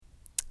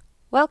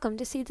Welcome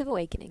to Seeds of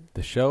Awakening.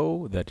 The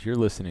show that you're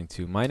listening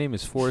to. My name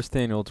is Forrest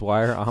Daniel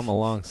Dwyer. I'm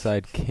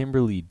alongside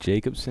Kimberly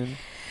Jacobson.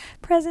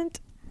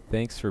 Present.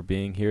 Thanks for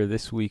being here.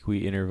 This week we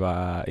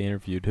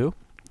interviewed who?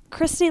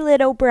 Christy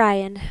Lynn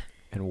O'Brien.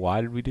 And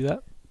why did we do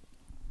that?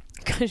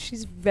 Because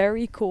she's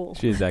very cool.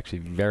 She is actually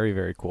very,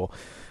 very cool.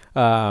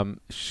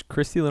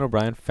 Christy Lynn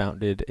O'Brien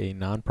founded a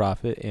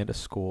nonprofit and a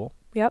school.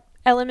 Yep.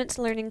 Elements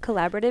Learning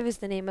Collaborative is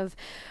the name of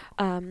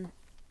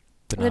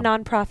the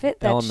nonprofit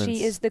that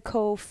she is the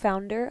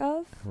co-founder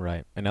of.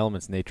 Right. And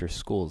Elements Nature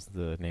School is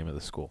the name of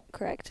the school.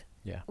 Correct.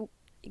 Yeah.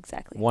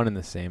 Exactly. One and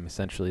the same,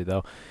 essentially,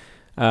 though.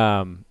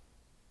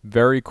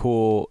 Very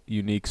cool,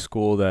 unique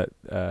school that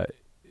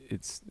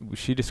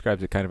she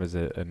describes it kind of as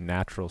a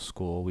natural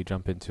school. We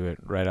jump into it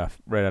right out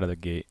of the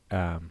gate,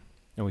 and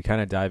we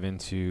kind of dive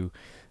into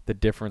the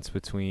difference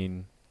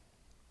between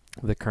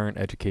the current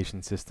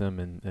education system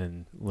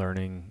and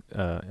learning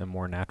a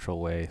more natural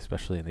way,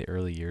 especially in the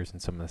early years,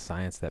 and some of the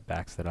science that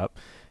backs that up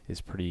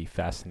is pretty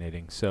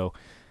fascinating. So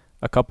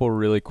a couple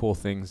really cool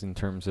things in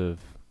terms of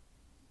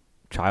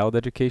child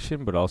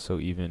education, but also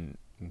even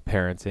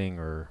parenting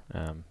or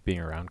being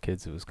around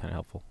kids. It was kind of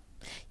helpful.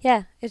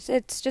 Yeah,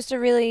 it's just a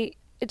really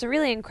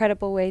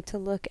incredible way to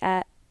look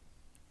at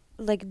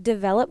like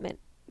development,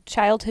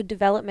 childhood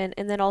development,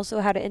 and then also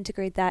how to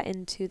integrate that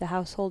into the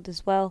household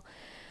as well.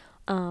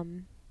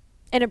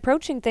 And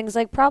approaching things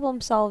like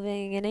problem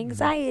solving and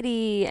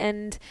anxiety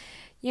and,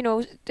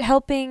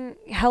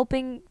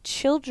 helping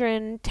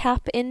children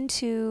tap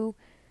into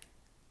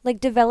like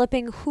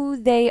developing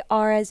who they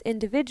are as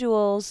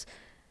individuals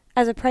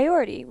as a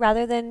priority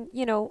rather than,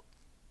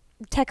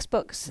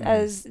 textbooks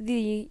as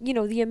the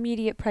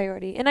immediate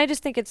priority. And I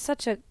just think it's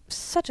such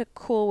a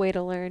cool way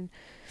to learn.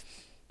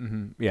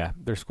 Yeah,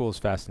 their school is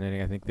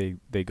fascinating. I think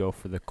they go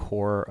for the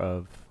core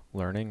of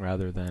learning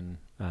rather than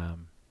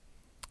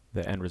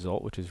the end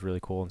result, which is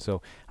really cool. And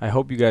so I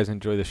hope you guys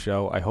enjoy the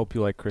show. I hope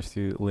you like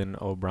Christy Lynn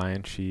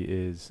O'Brien. She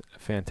is a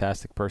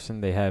fantastic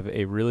person. They have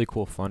a really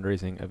cool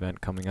fundraising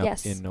event coming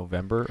up in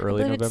November,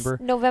 early November.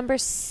 November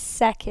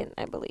 2nd,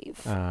 I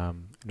believe.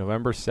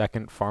 November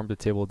 2nd, farm to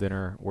table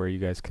dinner, where you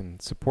guys can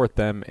support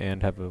them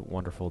and have a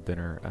wonderful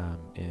dinner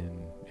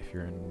if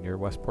you're near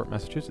Westport,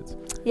 Massachusetts.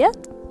 Yeah.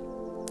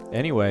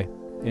 Anyway,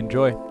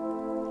 enjoy.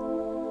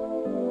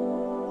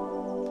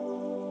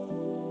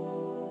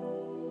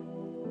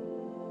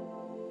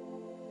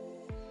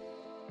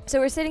 So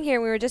we're sitting here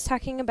and we were just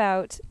talking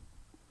about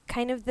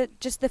kind of the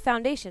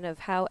foundation of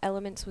how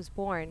Elements was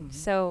born.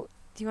 So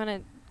do you want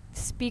to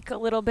speak a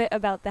little bit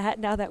about that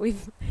now that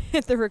we've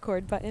hit the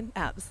record button?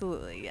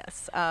 Absolutely,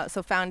 yes.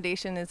 So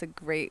foundation is a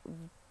great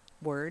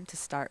word to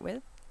start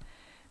with.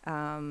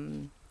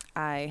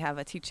 I have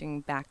a teaching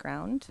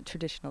background, a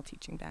traditional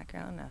teaching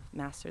background, a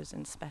master's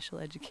in special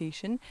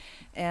education.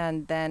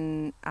 And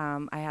then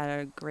I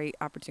had a great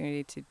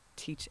opportunity to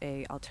teach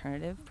a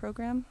alternative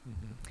program.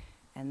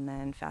 And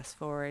then fast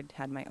forward,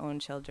 had my own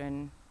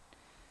children,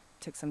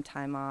 took some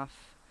time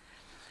off,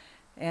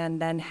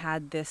 and then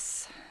had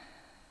this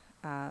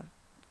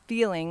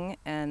feeling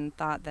and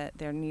thought that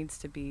there needs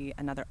to be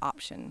another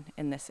option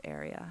in this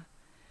area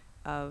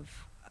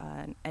of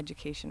an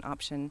education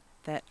option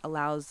that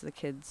allows the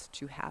kids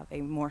to have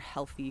a more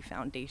healthy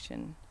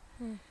foundation,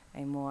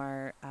 a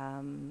more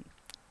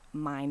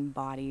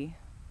mind-body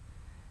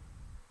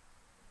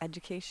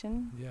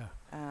education. Yeah.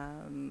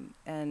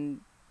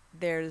 And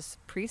there's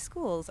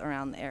preschools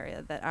around the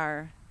area that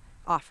are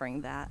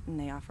offering that, and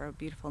they offer a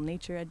beautiful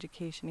nature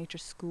education, nature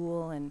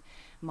school, and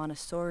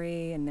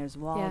Montessori, and there's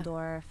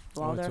Waldorf.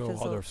 Yeah.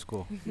 Waldorf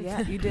school.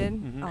 Yeah, you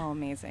did? Oh,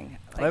 amazing.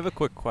 I have a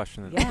quick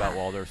question about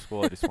Waldorf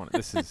school.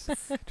 This is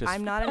just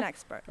I'm not an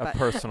expert. A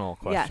personal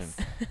question.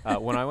 Yes.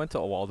 When I went to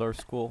a Waldorf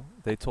school,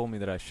 they told me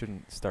that I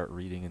shouldn't start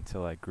reading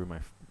until I grew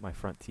my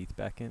front teeth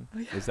back in. Oh,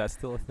 yeah. Is that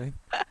still a thing?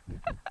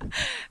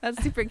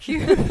 That's super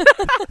cute.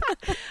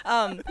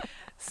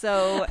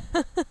 So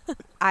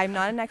I'm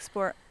not an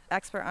expert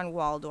on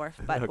Waldorf,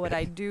 but what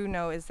I do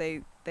know is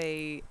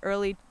they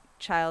early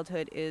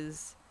childhood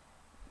is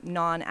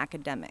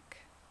non-academic.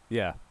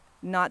 Yeah.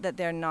 Not that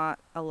they're not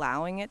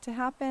allowing it to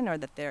happen or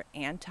that they're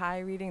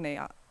anti-reading.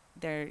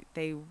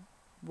 They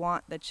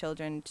want the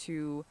children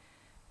to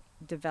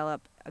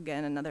develop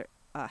again another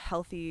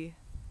healthy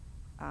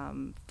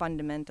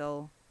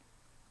fundamental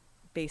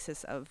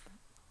basis of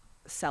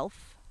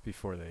self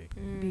before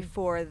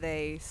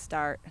they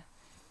start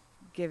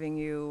giving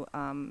you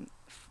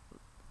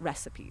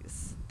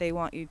recipes. They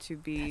want you to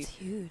be... That's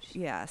huge.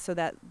 Yeah, so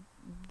that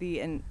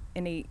the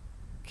innate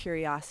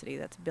curiosity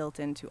that's built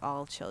into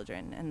all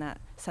children and that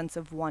sense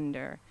of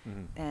wonder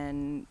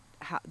and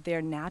how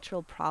they're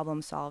natural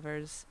problem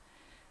solvers.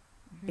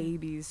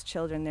 Babies,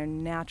 children, they're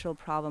natural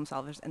problem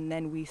solvers. And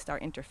then we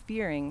start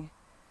interfering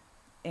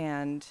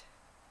and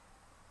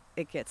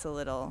it gets a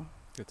little...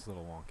 It's a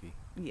little wonky.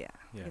 Yeah,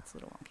 it gets a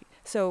little wonky.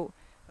 So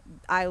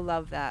I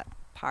love that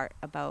part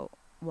about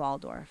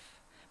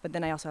Waldorf. But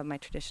then I also have my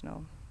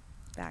traditional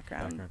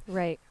background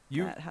Right.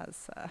 You that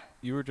has.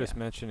 you were just yeah.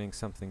 mentioning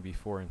something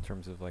before in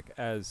terms of like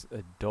as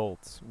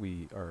adults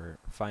we are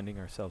finding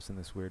ourselves in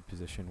this weird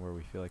position where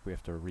we feel like we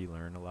have to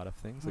relearn a lot of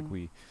things. Like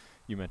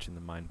you mentioned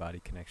the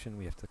mind-body connection.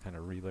 We have to kind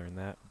of relearn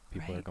that.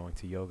 People are Right. going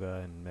to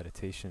yoga and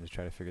meditation to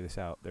try to figure this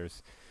out.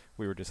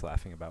 We were just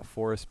laughing about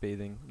forest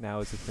bathing now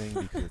is a thing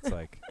because it's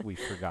like we've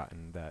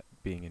forgotten that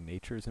being in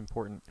nature is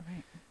important.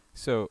 Right.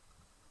 So,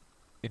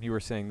 and you were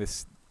saying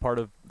this part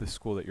of the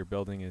school that you're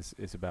building is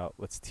about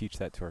let's teach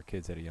that to our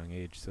kids at a young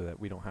age so that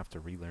we don't have to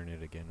relearn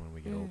it again when we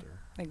get older.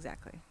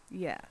 Exactly.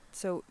 Yeah.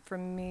 So for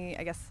me,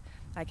 I guess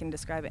I can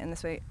describe it in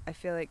this way. I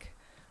feel like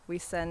we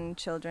send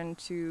children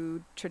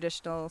to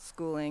traditional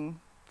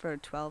schooling for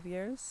 12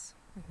 years.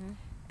 Mm-hmm.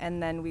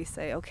 And then we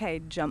say,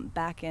 okay, jump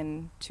back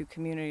into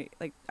community,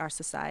 like our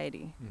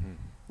society, Mm-hmm.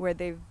 where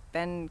they've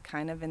been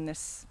kind of in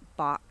this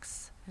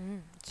box.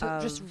 So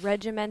just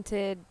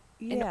regimented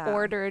and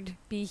ordered,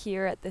 be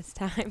here at this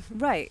time.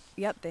 Right.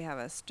 Yep. They have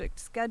a strict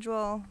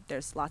schedule.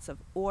 There's lots of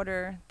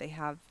order. They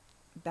have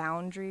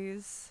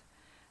boundaries,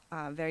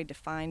 very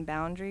defined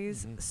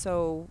boundaries. Mhm.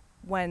 So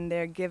when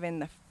they're given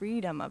the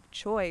freedom of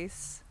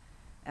choice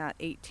at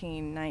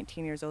 18,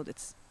 19 years old,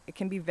 it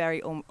can be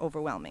very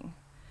overwhelming.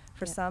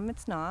 For Yeah. some,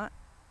 it's not.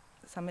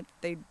 Some,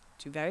 they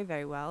do very,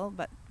 very well.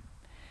 But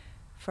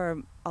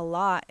for a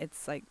lot,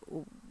 it's like,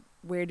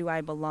 where do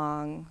I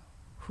belong?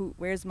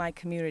 Where's my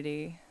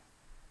community?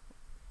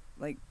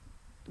 Like,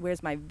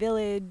 where's my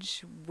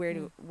village?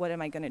 What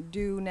am I going to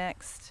do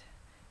next?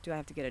 Do I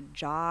have to get a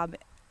job,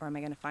 or am I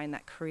going to find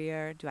that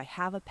career? Do I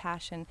have a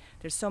passion?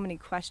 There's so many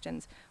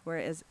questions.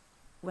 Whereas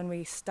when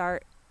we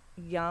start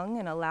young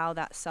and allow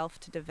that self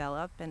to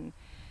develop and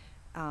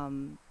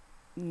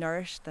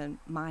nourish the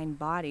mind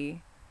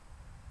body,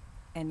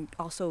 and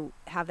also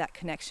have that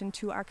connection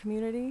to our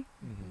community,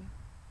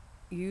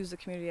 Mm-hmm. use the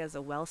community as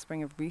a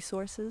wellspring of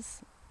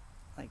resources,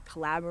 like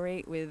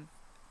collaborate with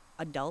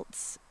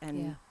adults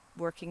and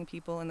working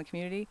people in the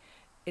community,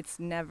 it's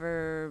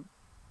never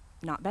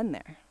not been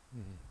there.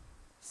 Mm-hmm.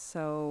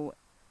 So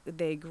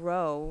they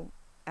grow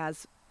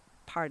as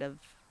part of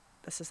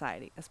the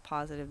society, as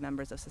positive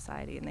members of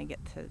society, and they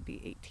get to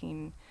be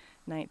 18,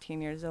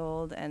 19 years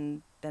old,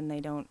 and then they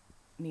don't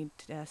need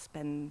to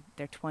spend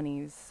their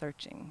 20s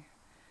searching.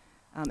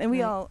 And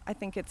we all, I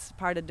think it's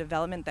part of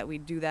development that we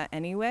do that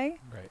anyway,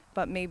 Right.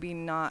 but maybe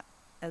not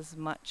as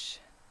much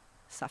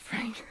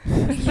suffering.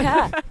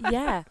 yeah.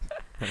 Not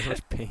as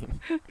much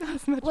pain. Not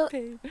as much Well,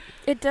 pain.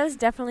 It does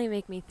definitely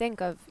make me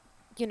think of,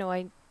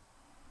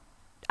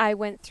 I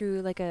went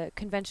through like a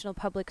conventional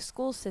public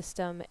school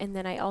system, and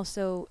then I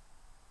also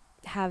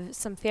have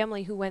some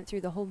family who went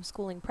through the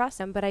homeschooling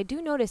process, but I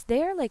do notice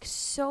they're like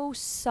so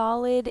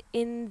solid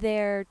in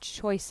their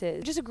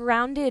choices, just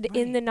grounded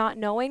in the not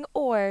knowing,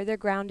 or they're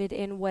grounded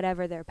in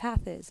whatever their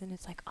path is. And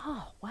it's like,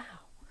 oh, wow.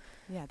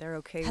 Yeah, they're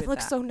okay That with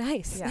looks that. so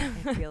nice. Yeah,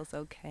 it feels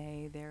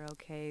okay. They're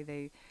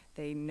okay.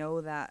 They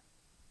know that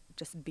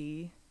just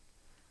be.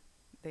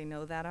 They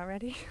know that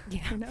already.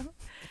 Yeah.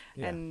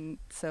 Yeah. And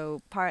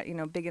so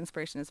big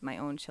inspiration is my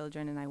own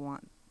children, and I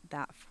want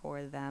that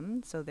for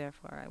them. So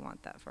therefore I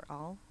want that for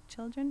all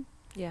children.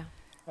 Yeah.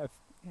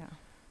 Yeah.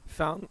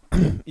 Found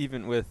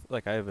even with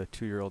I have a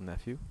 2-year-old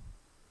nephew,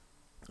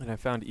 and I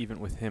found even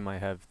with him I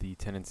have the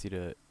tendency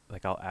to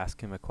I'll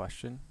ask him a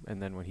question,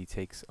 and then when he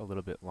takes a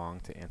little bit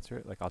long to answer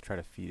it, I'll try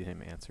to feed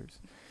him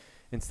answers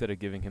instead of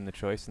giving him the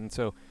choice. And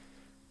so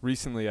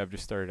recently I've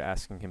just started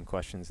asking him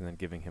questions and then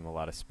giving him a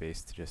lot of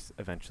space to just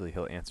eventually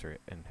he'll answer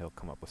it and he'll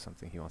come up with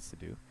something he wants to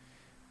do.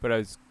 But I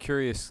was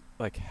curious,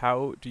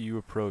 how do you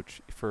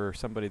approach, for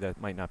somebody that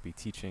might not be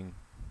teaching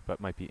but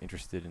might be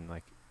interested in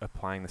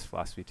applying this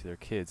philosophy to their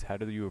kids, how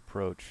do you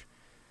approach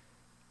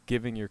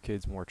giving your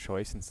kids more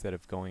choice instead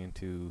of going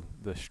into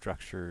the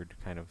structured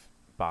kind of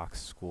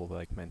box school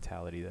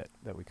mentality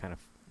that we kind of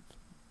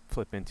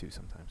flip into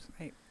sometimes?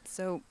 Right.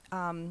 So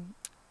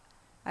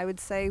I would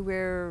say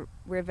we're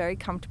very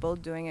comfortable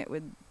doing it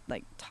with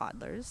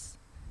toddlers.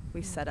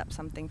 We set up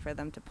something for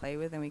them to play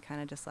with, and we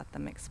kind of just let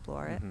them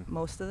explore it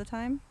most of the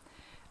time.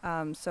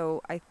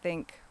 So I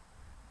think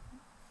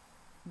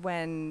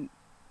when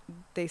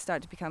they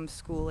start to become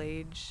school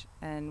age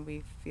and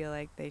we feel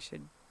like they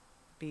should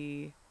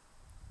be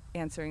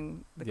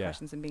answering the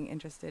questions and being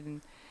interested,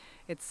 and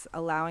it's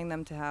allowing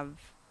them to have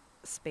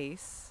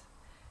space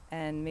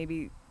and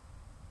maybe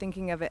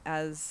thinking of it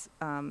as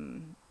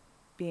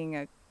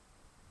being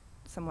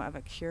somewhat of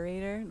a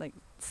curator,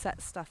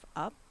 set stuff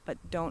up, but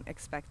don't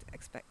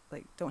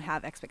don't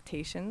have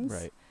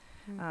expectations.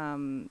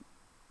 Right.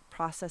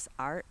 Process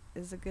art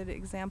is a good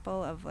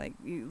example of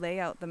you lay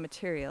out the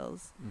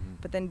materials,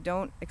 but then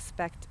don't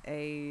expect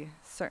a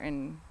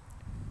certain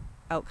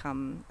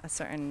outcome, a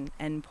certain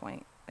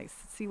endpoint.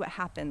 See what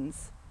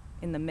happens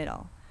in the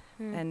middle.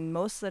 And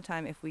most of the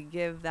time, if we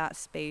give that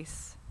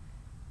space,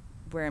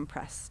 we're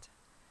impressed.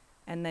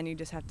 And then you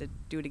just have to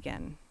do it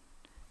again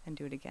and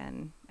do it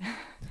again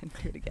and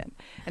do it again.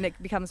 And it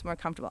becomes more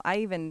comfortable. I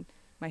even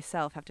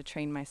myself have to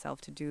train myself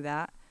to do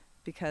that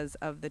because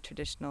of the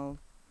traditional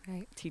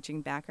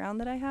teaching background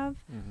that I have.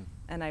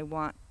 And I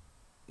want,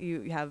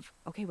 you have,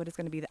 okay, what is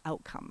going to be the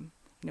outcome?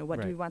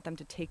 What do we Right. want them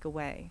to take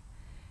away?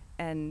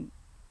 And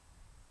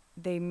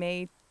they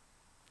may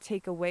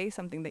take away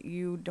something that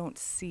you don't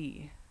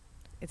see.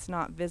 It's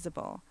not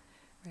visible.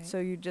 Right. So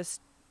you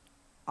just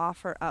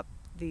offer up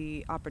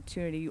the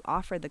opportunity, you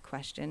offer the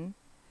question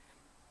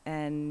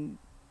and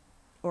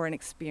or an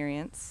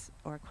experience,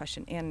 or a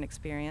question and an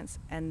experience,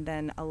 and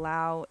then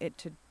allow it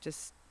to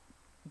just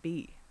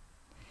be.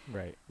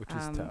 Right, which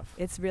is tough.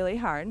 It's really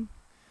hard,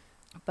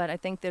 but I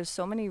think there's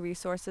so many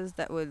resources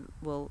that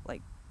will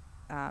like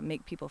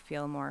make people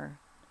feel more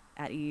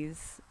at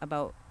ease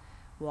about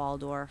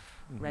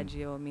Waldorf, Mhm.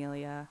 Reggio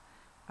Emilia,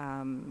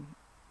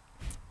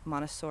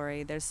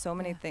 Montessori. There's so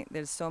many Yeah. things.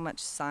 There's so much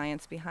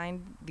science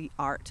behind the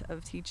art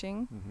of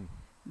teaching Mhm.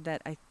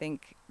 that I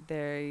think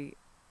the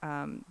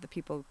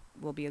people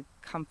will be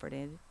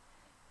comforted.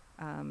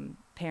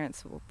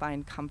 Parents will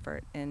find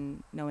comfort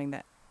in knowing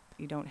that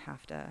you don't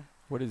have to.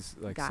 What is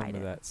like some Guide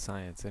of it. that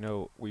science? I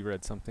know we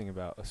read something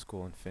about a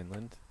school in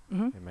Finland.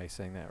 Mm-hmm. Am I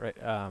saying that right?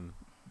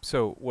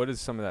 So what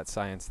is some of that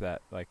science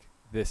that like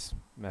this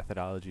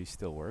methodology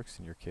still works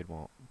and your kid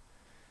won't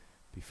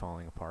be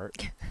falling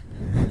apart?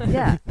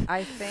 Yeah,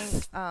 I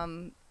think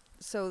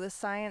so. The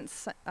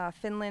science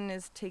Finland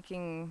is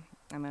taking.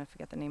 I'm gonna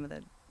forget the name of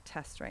the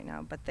test right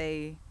now, but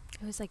they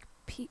It was like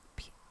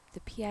the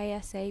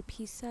PISA,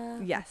 PISA.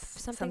 or yes,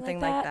 something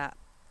like that.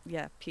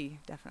 Yeah, P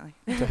definitely.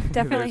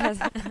 Definitely has.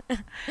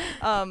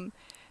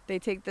 They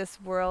take this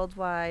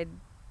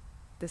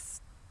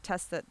this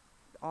test that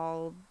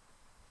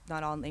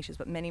not all nations,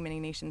 but many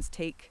nations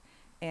take,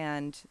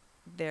 and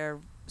they're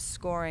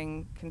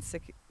scoring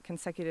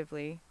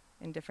consecutively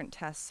in different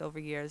tests over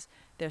years.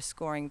 They're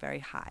scoring very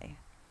high,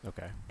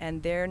 Okay.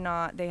 and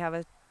they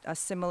have a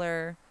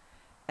similar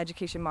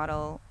education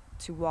model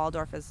to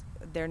Waldorf, as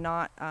they're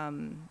not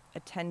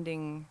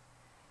attending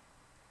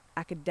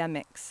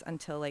academics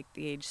until like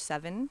the age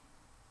 7.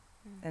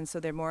 And so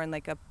they're more in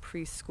like a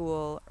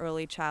preschool,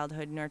 early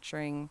childhood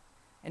nurturing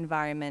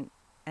environment,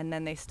 and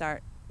then they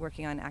start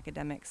working on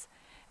academics,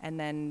 and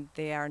then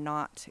they are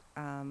not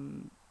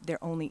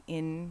they're only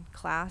in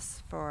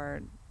class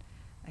for,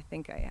 I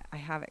think I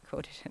have it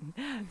quoted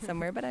in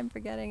somewhere, but I'm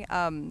forgetting.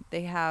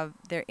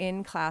 They're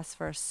in class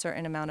for a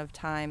certain amount of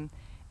time,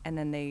 and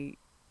then they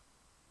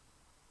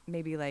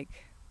maybe like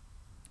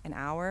an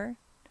hour,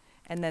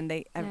 and then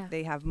they Yeah.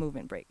 they have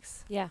movement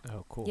breaks. Yeah.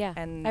 Oh, cool. Yeah.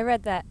 And I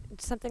read that.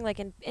 It's something like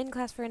in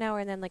class for an hour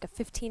and then like a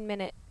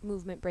 15-minute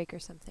movement break or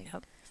something.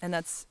 Yep. And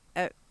that's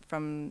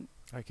from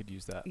I could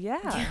use that.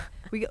 yeah.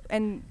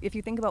 And if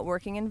you think about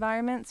working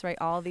environments, right?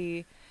 All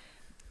the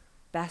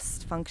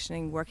best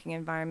functioning working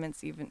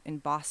environments, even in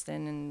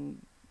Boston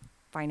and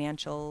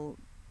financial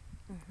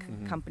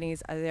Mhm.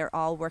 companies, they're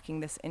all working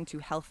this into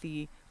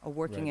healthy a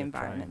working they're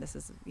environment. trying. This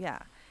is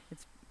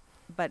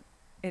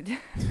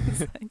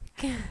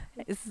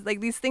it's like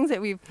these things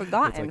that we've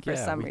forgotten like, for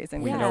yeah, some we,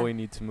 reason. We Yeah. know we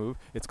need to move.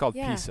 It's called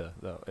Yeah. PISA,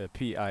 though.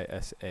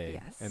 PISA.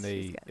 Yes, And she's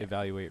they got it.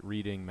 evaluate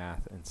reading,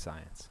 math, and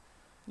science.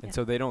 Yeah. And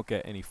so they don't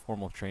get any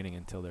formal training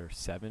until they're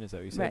 7, is that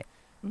what you said? Right.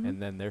 Mhm.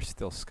 And then they're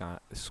still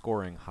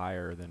scoring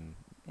higher than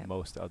Yep.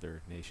 most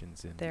other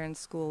nations in They're in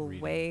school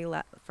reading.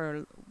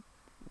 for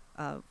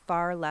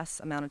far less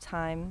amount of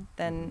time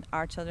than Mhm.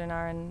 our children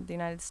are in the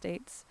United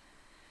States,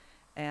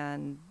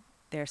 and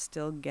they're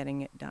still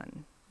getting it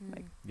done.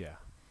 Like, Yeah.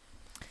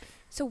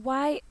 So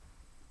why?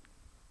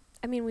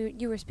 I mean,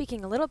 you were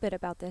speaking a little bit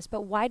about this,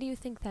 but why do you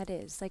think that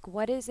is? Like,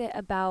 what is it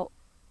about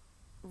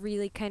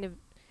really kind of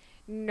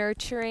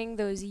nurturing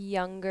those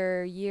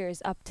younger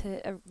years up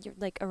to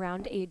like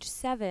around age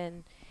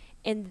 7,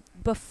 and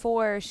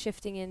before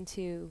shifting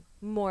into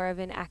more of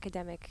an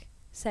academic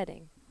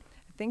setting?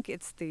 I think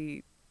it's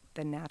the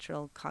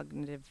natural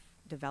cognitive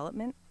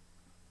development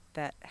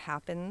that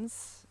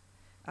happens.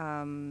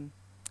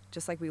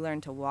 Just like we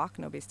learn to walk,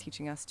 nobody's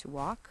teaching us to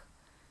walk.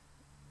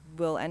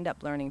 We'll end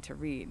up learning to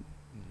read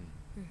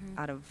Mhm.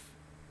 out of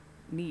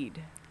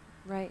need.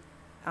 Right.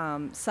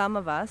 Some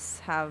of us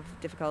have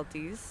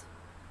difficulties,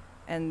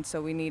 and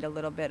so we need a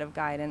little bit of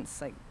guidance,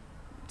 like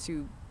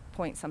to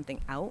point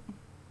something out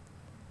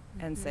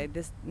and say,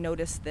 "This,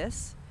 notice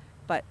this."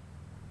 But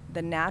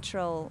the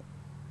natural,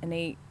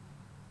 innate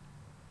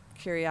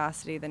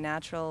curiosity, the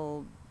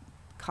natural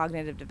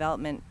cognitive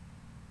development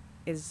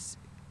is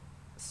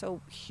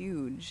so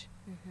huge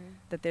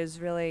that there's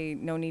really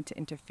no need to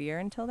interfere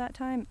until that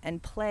time.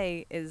 And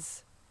play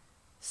is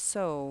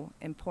so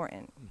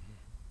important. Mhm.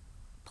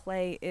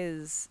 Play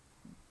is,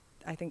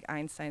 I think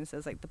Einstein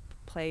says, like, the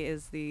play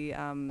is the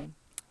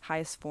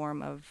highest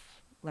form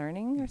of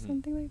learning or Mhm.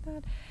 something like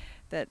that.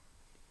 That,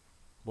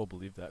 We'll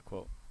believe that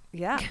quote.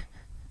 yeah,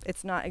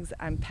 it's not,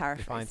 I'm If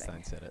paraphrasing.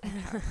 Einstein said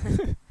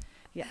it.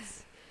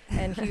 Yes.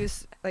 And he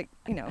was like,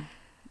 a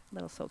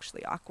little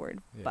socially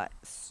awkward, Yeah. but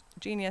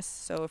genius.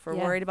 So if we're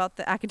Yeah. worried about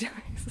the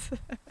academics,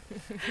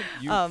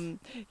 You-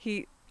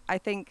 I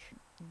think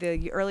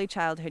the early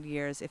childhood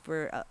years, if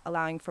we're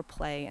allowing for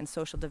play and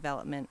social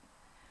development,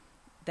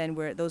 then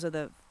those are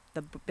the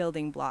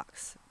building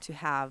blocks to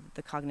have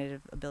the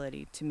cognitive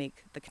ability to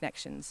make the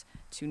connections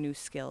to new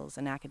skills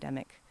and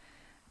academic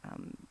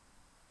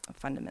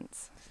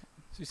fundaments.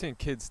 So you're saying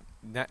kids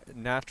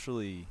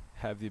naturally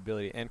have the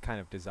ability and kind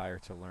of desire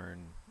to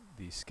learn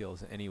these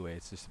skills anyway.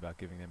 It's just about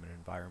giving them an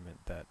environment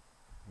that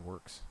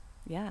works.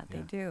 Yeah, they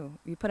Yeah. do.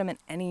 You put them in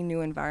any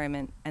new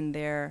environment and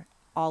they're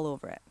all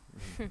over it.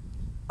 Mhm.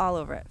 All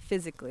over it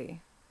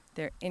physically.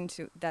 They're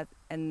into that,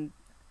 and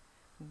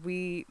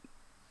I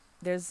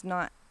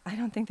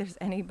don't think there's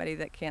anybody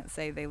that can't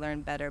say they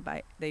learn better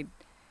by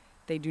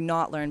they do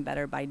not learn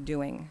better by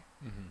doing.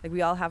 Mhm. Like,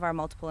 we all have our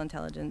multiple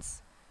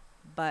intelligence,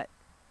 but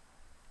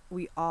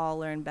we all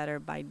learn better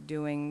by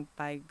doing,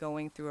 by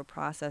going through a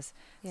process.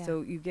 Yeah.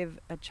 So you give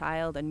a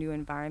child a new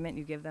environment,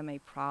 you give them a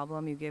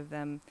problem, you give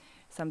them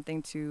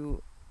something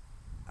to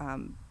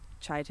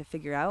try to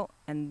figure out,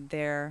 and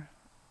they're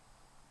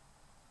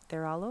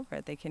all over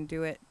it. They can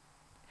do it.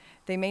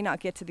 They may not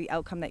get to the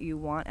outcome that you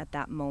want at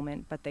that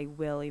moment, but they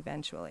will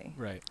eventually.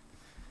 Right.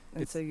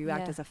 And so you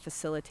act Yeah. as a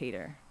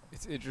facilitator.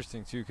 It's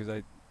interesting too because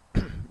I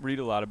read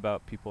a lot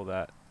about people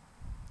that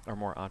are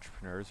more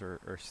entrepreneurs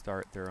or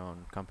start their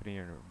own company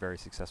and are very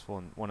successful.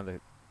 And one of the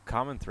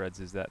common threads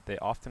is that they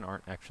often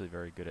aren't actually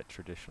very good at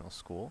traditional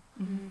school,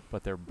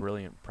 but they're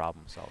brilliant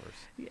problem solvers.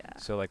 Yeah.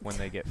 So like when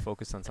they get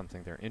focused on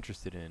something they're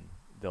interested in,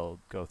 they'll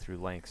go through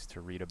lengths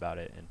to read about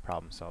it and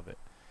problem solve it.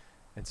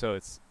 And so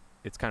it's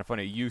kind of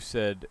funny. You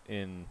said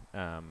in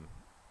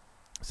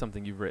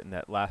something you've written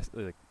that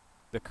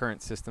the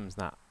current system's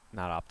not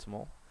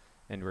optimal,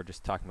 and we're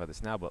just talking about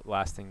this now, but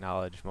lasting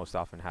knowledge most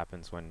often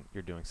happens when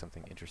you're doing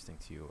something interesting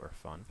to you or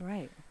fun.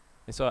 Right.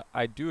 And so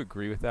I do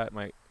agree with that.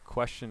 My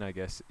question, I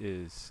guess,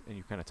 is, and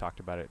you kind of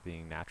talked about it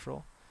being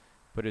natural,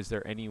 but is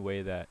there any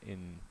way that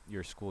in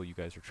your school you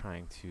guys are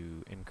trying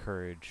to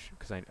encourage,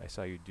 because I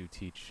saw you do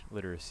teach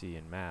literacy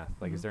and math,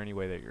 like is Mhm. there any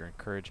way that you're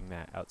encouraging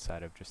that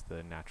outside of just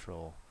the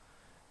natural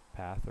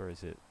path, or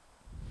is it?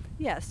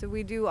 Yeah, so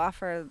we do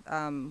offer,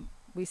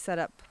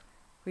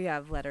 we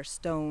have letter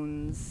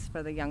stones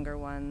for the younger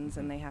ones,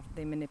 and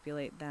they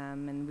manipulate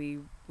them, and we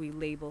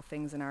label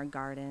things in our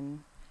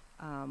garden.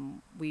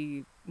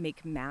 We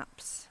make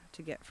maps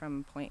to get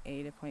from point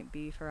A to point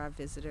B for our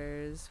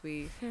visitors.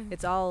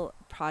 It's all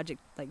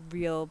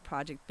real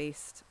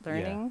project-based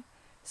learning.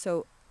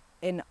 So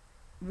in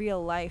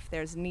real life,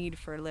 there's need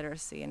for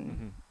literacy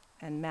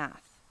and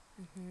math.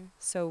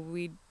 So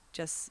we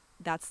just,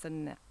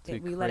 So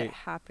you we let it create-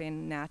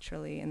 happen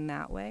naturally in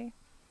that way.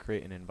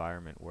 create an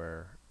environment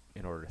where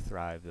in order to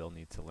thrive they'll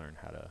need to learn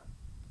how to.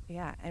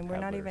 Yeah, and we're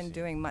Have not even literacy.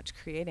 doing much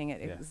creating. It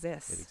Yeah,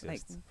 exists. it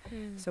exists.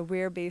 So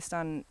we're based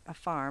on a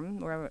farm.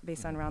 We're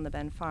based on Mhm. Round the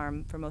Bend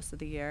Farm for most of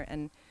the year,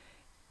 and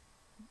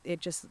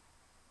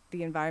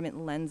the environment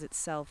lends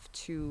itself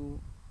to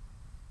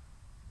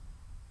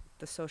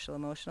the social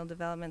emotional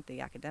development,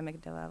 the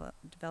academic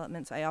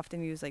development. So I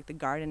often use like the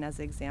garden as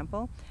an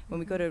example. When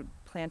we go to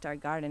plant our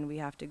garden, we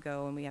have to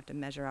go and we have to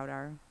measure out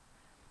our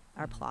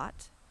Mhm.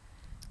 plot.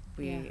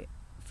 Yeah.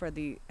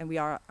 And we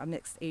are a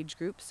mixed age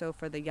group, so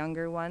for the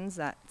younger ones,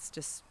 that's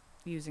just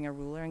using a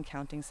ruler and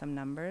counting some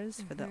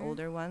numbers. For the Mhm.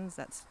 older ones,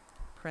 that's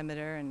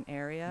perimeter and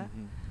area.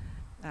 Mhm.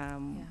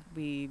 Yeah.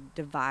 We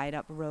divide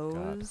up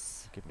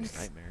rows. Give me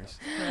nightmares.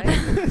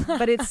 Right?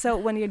 But it's so,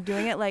 when you're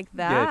doing it like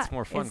that, Yeah, it's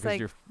more fun it's because like,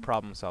 you're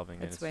problem solving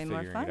and it's it's way more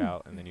figuring it fun.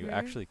 out, and then you Mhm.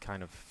 actually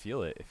kind of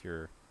feel it if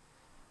you're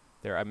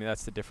there. I mean,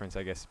 that's the difference,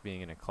 I guess,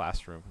 being in a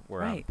classroom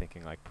where I'm Right.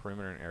 thinking like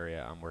perimeter and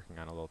area. I'm working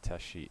on a little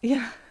test sheet,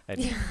 yeah,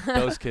 and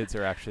those kids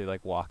are actually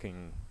like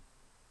walking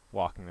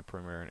the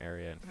perimeter and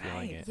area and feeling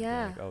Right. it. And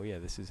Yeah. being like, oh yeah,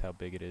 this is how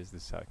big it is.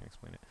 This is how I can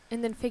explain it.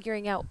 And then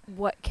figuring out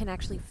what can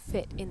actually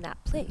fit in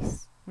that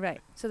place.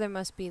 right. So there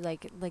must be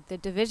like the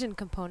division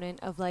component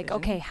of like,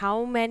 Division. okay,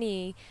 how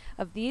many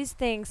of these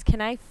things can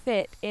I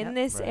fit in Yep.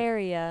 this Right.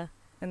 area?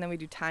 And then we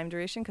do time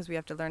duration because we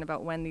have to learn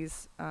about when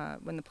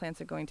when the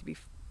plants are going to be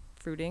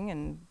fruiting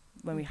and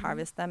when we Mhm.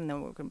 harvest them, and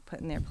then what we're going to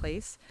put in their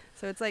place.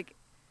 So it's like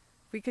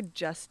we could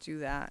just do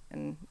that,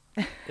 and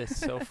It's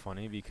so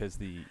funny because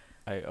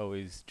I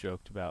always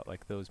joked about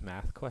like those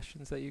math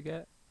questions that you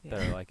get.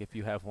 They're like, if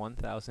you have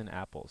 1,000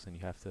 apples and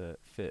you have to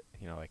fit,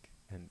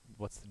 and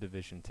what's the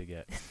division to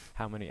get?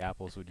 How many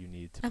apples would you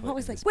need to I'm put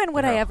always in like, this when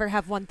would I barrel? ever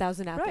have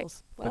 1,000 Right.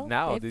 apples? But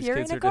now if these you're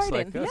kids in a are just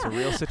garden. like, that's a Yeah.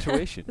 real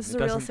situation. This is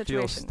It a real doesn't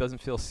feel situation. doesn't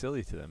feel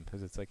silly to them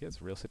because it's like, yeah, it's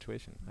a real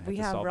situation. I we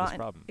have to have solve this rotten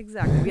problem.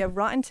 exactly. We have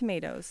rotten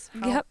tomatoes.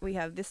 Yep. We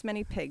have this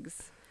many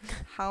pigs.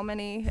 How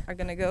many are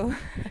going to go?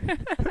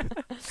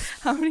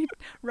 How many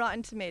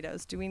rotten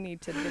tomatoes do we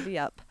need to divvy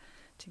up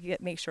to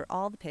make sure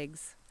all the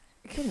pigs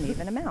get an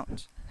even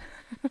amount?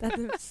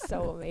 That's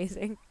so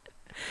amazing.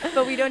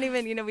 But we don't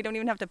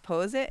even have to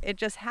pose it. It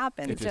just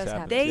happens. It just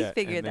happens. They yeah,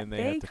 figure and that- then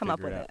they have to come up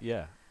figure with out. it.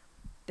 Yeah.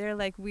 They're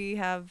like, we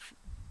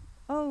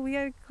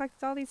gotta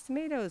collect all these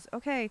tomatoes.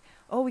 Okay.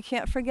 Oh, we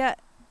can't forget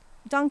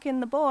Duncan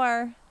the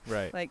boar.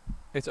 Right. Like,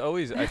 It's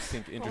always, I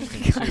think, my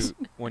interesting gosh. too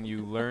when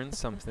you learn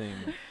something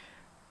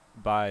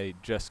by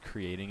just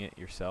creating it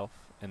yourself,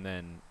 and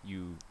then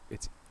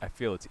I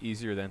feel it's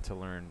easier then to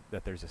learn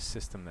that there's a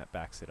system that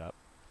backs it up.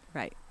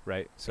 right.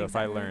 Right. So if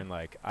I Exactly. learn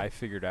like I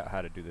figured out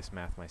how to do this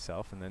math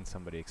myself, and then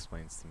somebody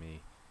explains to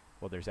me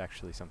well, there's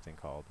actually something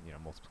called,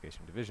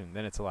 multiplication division,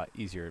 then it's a lot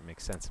easier. It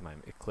makes sense in my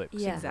eclipse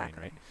Yeah. brain,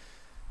 Exactly. right?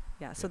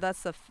 Yeah. So Yeah.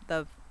 that's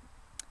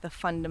the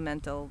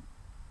fundamental,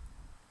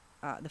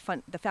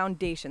 the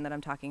foundation that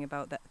I'm talking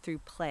about, that through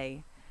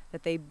play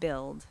that they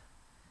build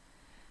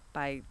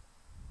by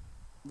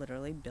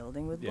literally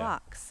building with Yeah.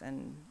 blocks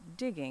and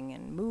digging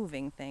and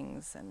moving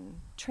things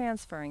and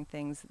transferring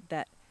things,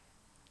 that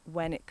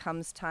when it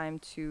comes time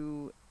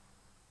to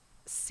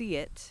see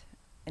it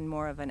in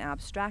more of an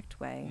abstract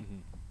way,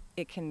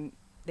 they can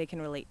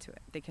relate to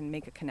it. They can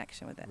make a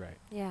connection with it. Right.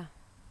 Yeah.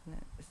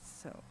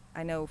 So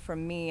I know for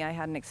me, I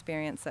had an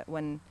experience that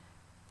when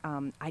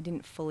I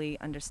didn't fully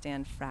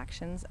understand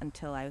fractions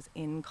until I was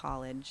in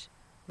college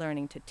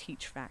learning to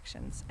teach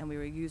fractions. And we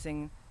were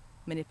using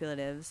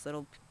manipulatives,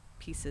 little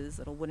pieces,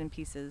 little wooden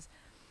pieces,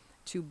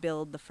 to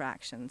build the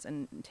fractions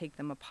and take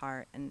them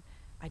apart. And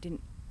I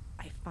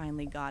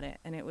finally got it.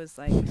 And it was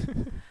like,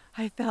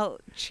 I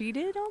felt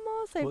cheated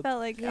almost. I Well, felt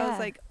like, I Yeah. was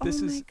like, oh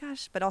This my is-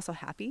 gosh, but also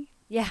happy.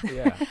 Yeah.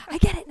 Yeah. I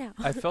get it now.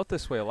 I felt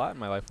this way a lot in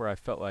my life, where I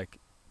felt like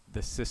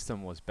the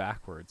system was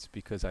backwards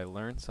because I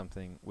learned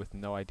something with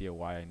no idea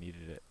why I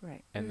needed it.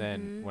 Right. And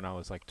then Mhm. when I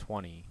was like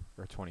 20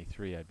 or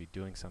 23, I'd be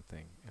doing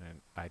something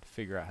and I'd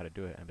figure out how to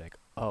do it and be like,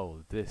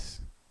 oh,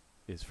 this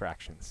is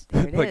fractions.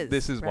 There it Like, is.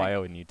 this is why Right. I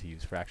would need to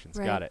use fractions.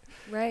 Right. Got it.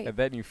 Right. And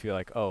then you feel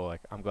like, oh,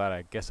 like, I'm glad,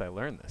 I guess I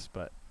learned this,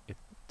 but it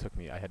took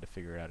me, I had to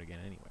figure it out again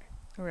anyway.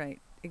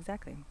 Right,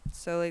 exactly.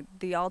 So like,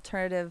 the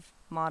alternative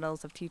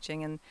models of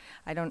teaching, and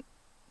I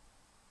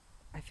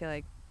feel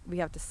like we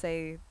have to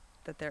say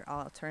that they're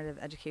all alternative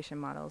education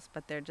models,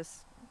 but they're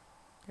just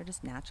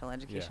natural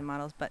education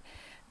models, but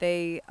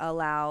they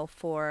allow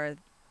for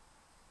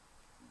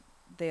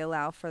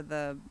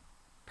the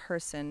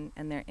person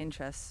and their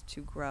interests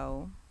to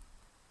grow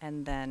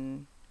and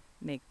then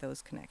make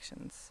those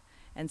connections.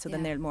 And so then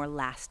Yeah. they're more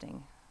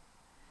lasting.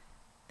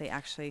 They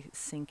actually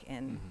sink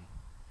in. Mhm.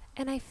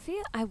 And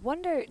I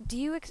wonder, do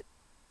you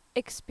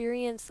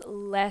experience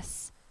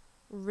less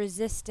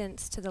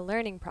resistance to the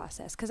learning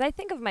process? Because I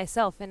think of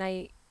myself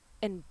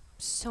and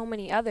so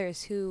many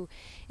others who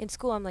in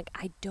school, I'm like,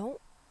 I don't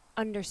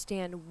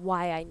understand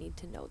why I need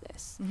to know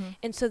this. Mhm.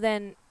 And so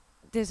then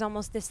there's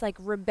almost this like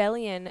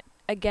rebellion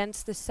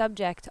against the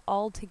subject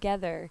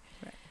altogether.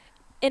 Right.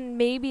 And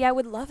maybe I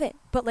would love it,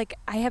 but like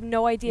I have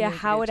no idea need to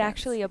how give it a chance.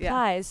 actually Yeah.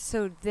 applies.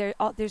 So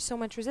there's so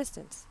much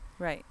resistance.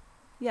 Right.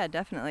 Yeah,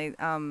 definitely.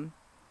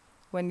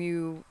 When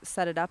you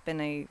set it up in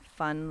a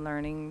fun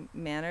learning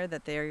manner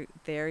that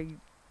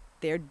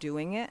they're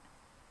doing it,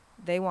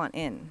 they want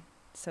in.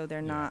 So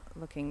they're Yeah. not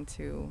looking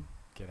to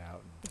Get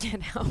out. You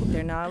know.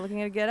 they're not looking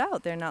to get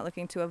out. They're not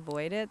looking to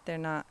avoid it. They're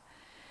not.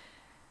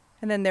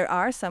 And then there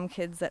are some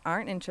kids that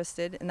aren't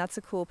interested, and that's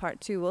the cool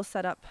part too. We'll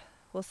set up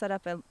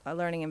a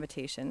learning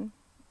invitation,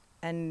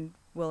 and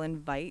we'll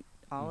invite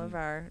all of Mhm.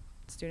 our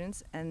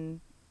students, and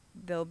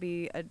there'll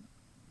be a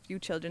few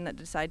children that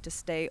decide to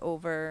stay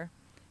over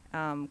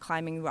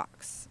climbing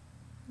rocks.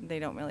 They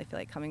don't really feel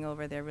like coming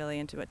over. They're really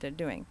into what they're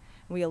doing.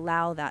 We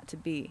allow that to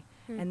be.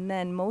 And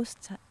then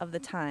most of the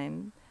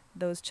time,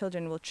 those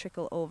children will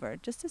trickle over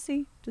just to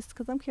see, just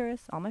because I'm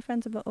curious. All my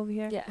friends are over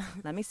here. Yeah.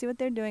 Let me see what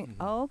they're doing. Mhm.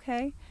 Oh,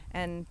 okay.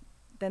 And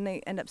then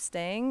they end up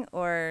staying,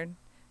 or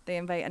they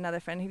invite another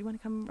friend. Hey, do you want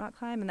to come rock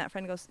climb? And that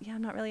friend goes, yeah,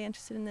 I'm not really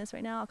interested in this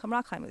right now. I'll come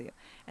rock climb with you.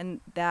 And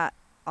that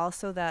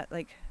also that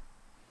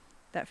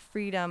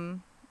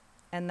freedom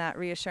and that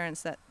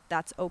reassurance that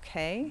that's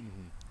okay,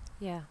 Mhm.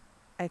 Yeah.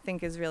 I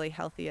think is really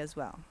healthy as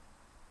well.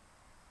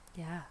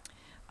 Yeah.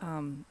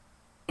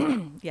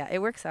 Yeah,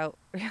 it works out.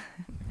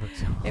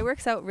 It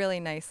works out really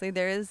nicely.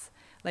 There is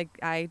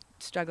I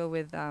struggle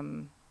with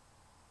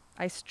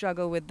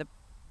the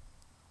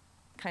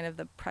kind of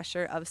the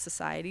pressure of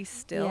society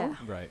still. Yeah.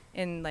 Right.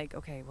 In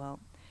okay, well,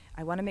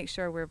 I want to make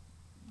sure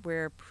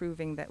we're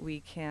proving that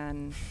we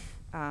can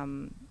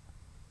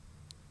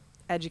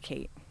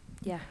educate,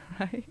 Yeah.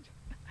 right?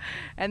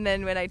 And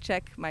then when I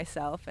check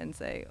myself and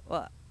say,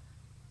 well,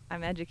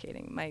 I'm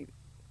educating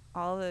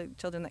all the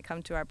children that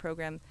come to our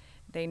program,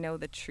 they know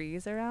the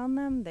trees around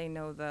them. They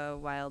know the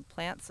wild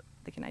plants.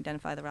 They can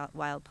identify the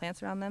wild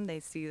plants around them. They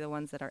see the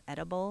ones that are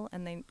edible,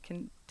 and they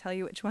can tell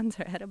you which ones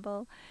are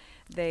edible.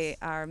 They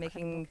are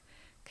making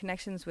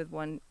connections with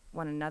one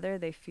another.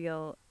 They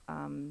feel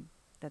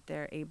that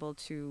they're able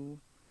to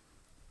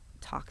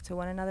talk to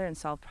one another and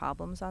solve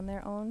problems on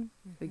their own.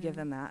 We give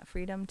them that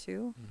freedom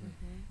too.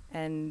 Mhm.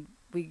 And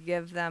we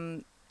give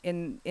them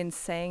in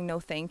saying no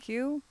thank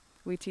you,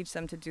 we teach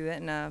them to do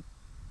it in a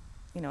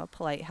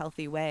polite,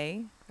 healthy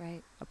way,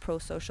 Right. a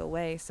pro-social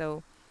way.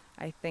 So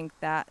I think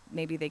that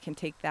maybe they can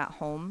take that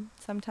home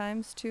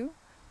sometimes too,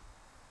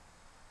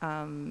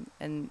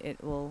 and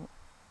it will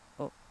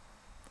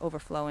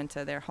overflow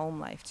into their home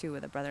life too,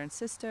 with a brother and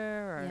sister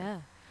or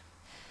Yeah.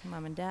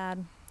 mom and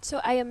dad.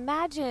 So I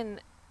imagine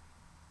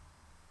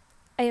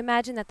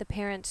that the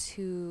parents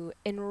who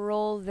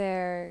enroll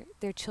their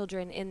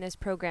children in this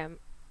program,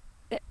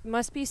 it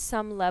must be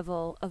some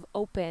level of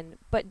open,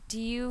 but do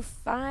you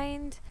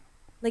find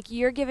like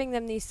you're giving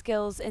them these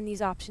skills and these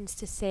options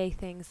to say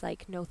things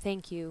like no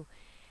thank you,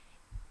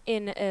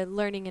 in a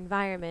learning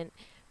environment,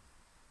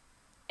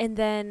 and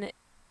then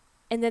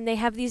they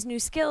have these new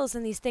skills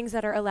and these things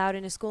that are allowed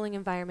in a schooling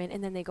environment,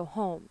 and then they go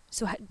home.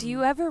 So do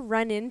you ever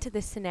run into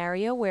this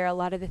scenario where a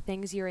lot of the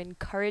things you're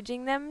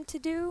encouraging them to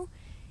do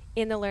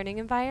in the learning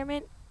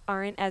environment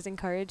aren't as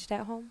encouraged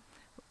at home?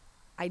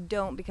 I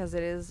don't,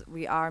 because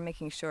we are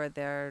making sure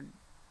they're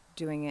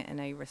doing it in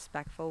a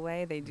respectful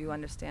way. They do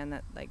understand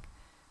that, like,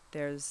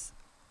 there's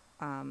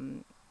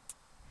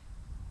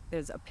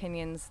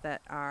opinions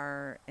that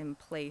are in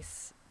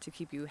place to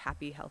keep you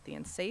happy, healthy,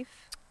 and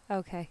safe.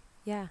 Okay.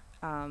 Yeah.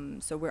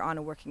 So we're on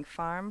a working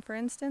farm, for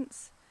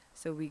instance,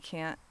 so we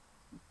can't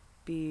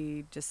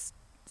be just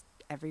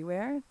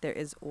everywhere. There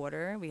is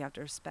order. We have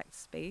to respect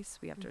space.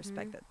 We have to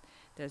respect that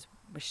there's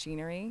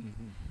machinery.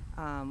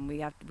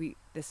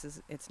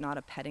 It's not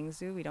a petting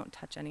zoo. We don't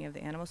touch any of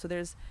the animals. So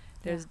there's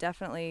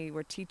definitely,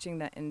 we're teaching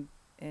that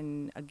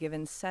in a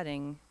given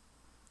setting,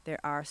 there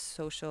are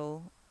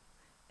social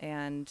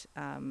and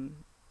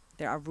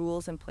there are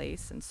rules in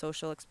place and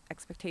social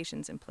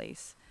expectations in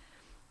place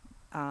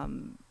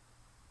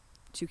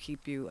to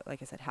keep you,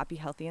 like I said, happy,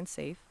 healthy, and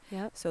safe.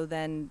 Yep. So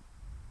then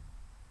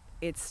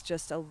it's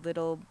just a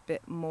little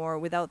bit more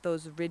without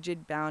those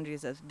rigid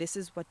boundaries of this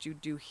is what you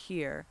do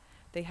here.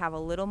 They have a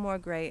little more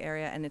gray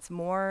area, and it's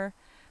more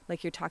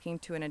like you're talking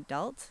to an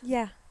adult.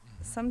 Yeah.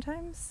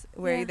 Sometimes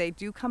where they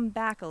do come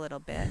back a little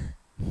bit,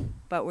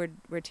 but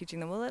we're teaching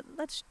them, well,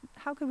 let's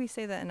how could we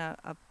say that in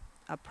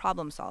a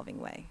problem solving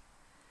way?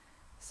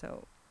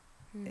 So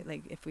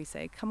like if we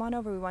say, come on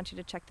over, we want you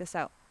to check this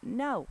out.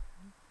 No.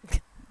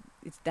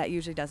 That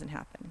usually doesn't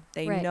happen.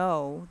 They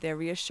know, they're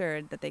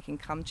reassured that they can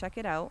come check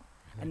it out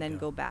and then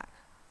go back.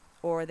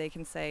 Or they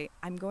can say,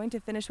 I'm going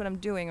to finish what I'm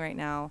doing right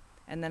now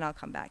and then I'll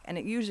come back. And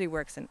it usually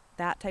works, and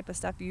that type of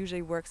stuff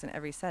usually works in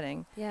every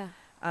setting. Yeah.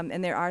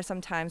 And there are some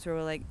times where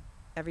we're like,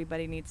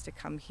 everybody needs to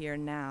come here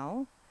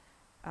now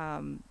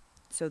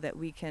so that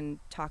we can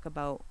talk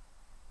about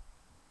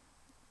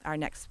our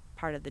next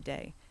part of the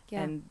day.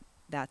 Yeah. And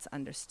that's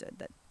understood,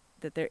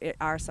 that there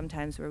are some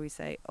times where we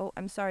say, oh,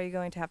 I'm sorry, you're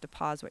going to have to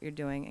pause what you're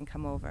doing and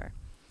come over.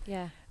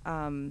 Yeah.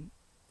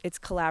 It's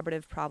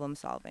collaborative problem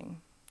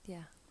solving.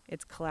 Yeah.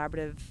 It's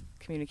collaborative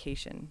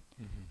communication.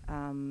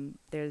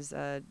 There's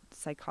a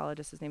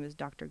psychologist, his name is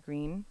Dr.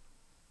 Green,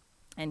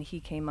 and he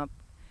came up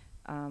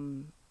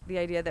the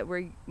idea that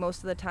we're most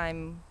of the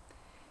time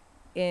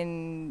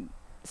in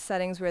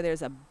settings where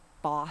there's a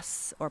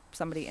boss or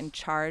somebody in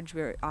charge,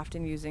 we're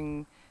often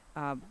using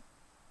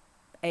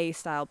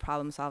A-style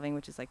problem solving,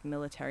 which is like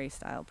military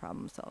style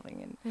problem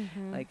solving,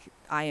 and like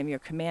I am your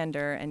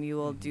commander and you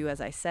will do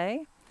as I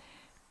say,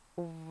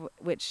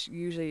 which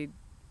usually,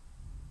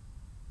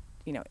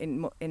 you know,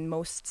 in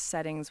most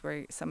settings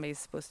where somebody's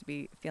supposed to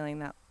be feeling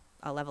that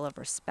a level of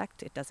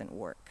respect, it doesn't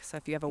work. So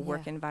if you have a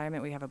work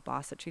environment where you have a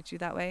boss that treats you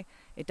that way,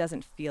 it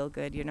doesn't feel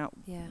good. You're not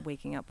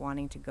waking up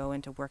wanting to go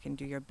into work and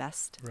do your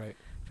best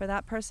for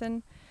that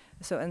person.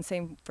 So, and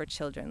same for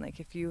children. Like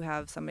if you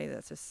have somebody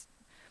that's just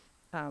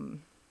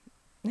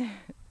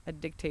a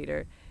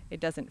dictator, it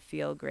doesn't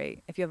feel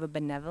great. If you have a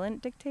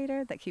benevolent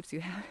dictator that keeps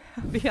you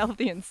happy,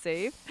 healthy, and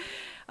safe,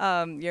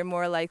 you're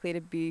more likely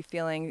to be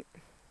feeling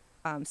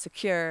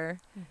secure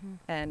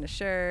and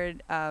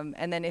assured.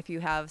 And then if you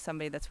have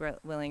somebody that's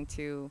willing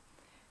to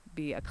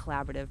be a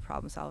collaborative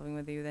problem solving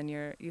with you, then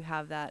you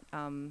have that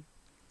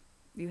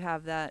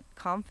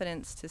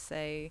confidence to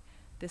say,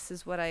 this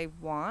is what I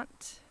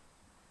want.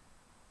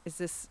 Is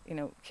this, you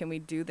know, can we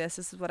do this?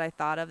 This is what I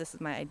thought of. This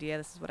is my idea.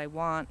 This is what I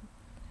want.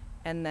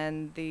 And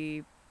then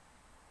the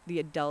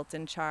adult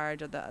in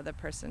charge or the other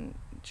person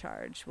in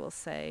charge will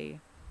say,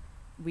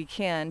 we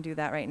can do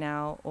that right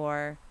now,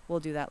 or we'll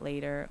do that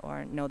later,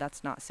 or no,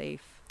 that's not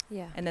safe.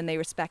 Yeah. And then they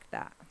respect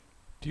that.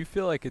 Do you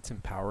feel like it's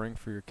empowering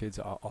for your kids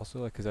also?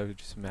 Like, because I would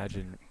just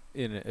imagine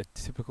in a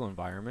typical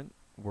environment,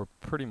 we're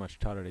pretty much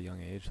taught at a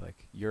young age,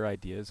 like, your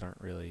ideas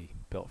aren't really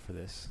built for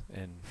this,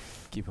 and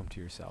keep them to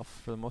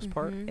yourself for the most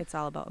part. It's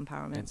all about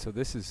empowerment. And so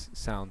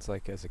sounds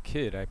like, as a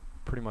kid, I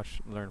pretty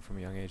much learned from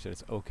a young age that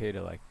it's okay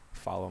to, like,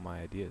 follow my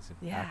ideas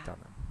and act on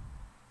them.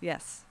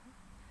 Yes.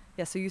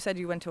 Yeah, so you said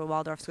you went to a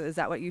Waldorf school. Is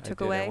that what you took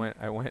away?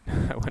 I went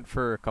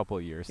for a couple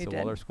of years to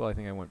Waldorf school. I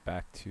think I went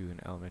back to an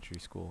elementary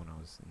school when I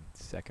was in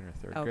 2nd or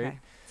 3rd grade.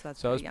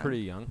 So I was pretty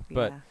young.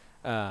 But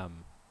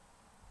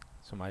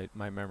so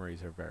my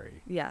memories are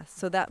very yes,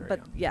 that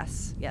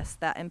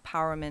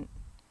empowerment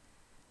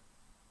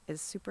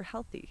is super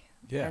healthy.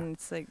 Yeah. And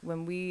it's like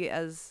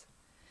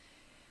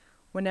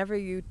whenever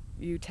you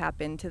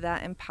tap into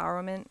that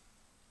empowerment,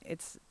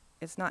 it's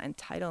not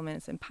entitlement,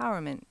 it's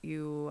empowerment.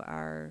 You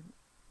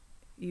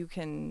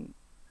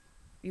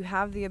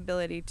have the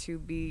ability to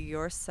be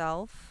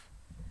yourself.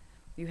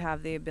 You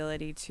have the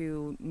ability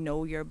to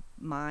know your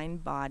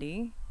mind,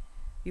 body.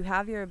 You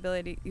have the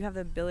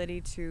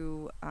ability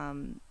to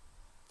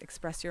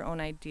express your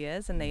own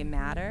ideas, and they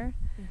matter.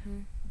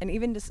 And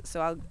even just,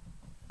 so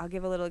I'll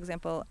give a little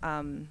example.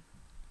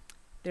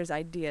 There's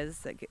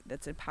ideas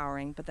that's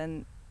empowering, but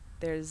then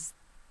there's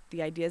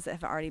the ideas that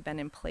have already been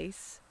in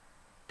place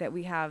that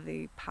we have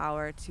the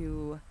power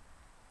to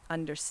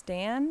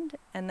understand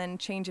and then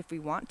change if we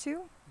want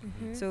to.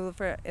 Mhm. So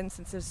for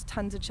instance, there's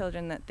tons of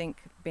children that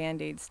think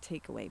Band-Aids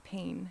take away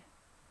pain,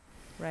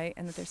 right?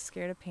 And that they're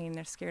scared of pain,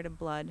 they're scared of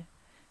blood,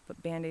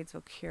 but Band-Aids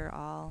will cure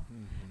all.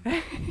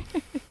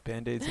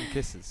 Band-Aids and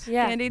kisses.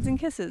 Yeah. Band-Aids and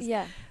kisses.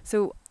 Yeah.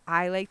 So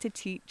I like to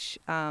teach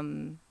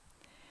the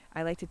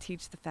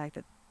fact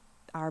that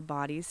our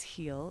bodies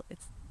heal.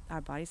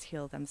 Our bodies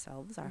heal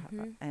themselves,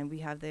 Mhm. and we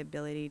have the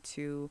ability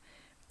to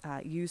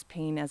use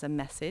pain as a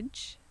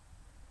message.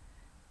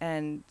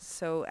 And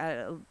so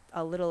at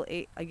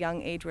a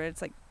young age where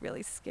it's like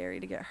really scary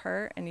to get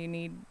hurt, and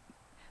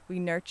we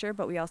nurture,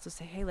 but we also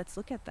say, hey, let's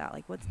look at that.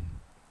 Like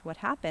what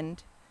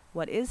happened,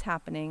 what is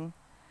happening.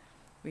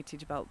 We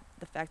teach about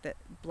the fact that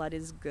blood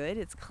is good.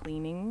 It's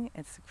cleaning.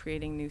 It's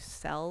creating new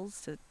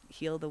cells to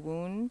heal the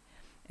wound.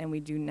 And we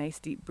do nice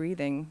deep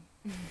breathing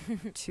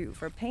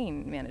for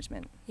pain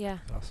management. Yeah.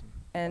 Awesome.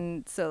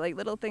 And so like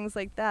little things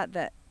like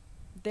that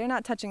they're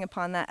not touching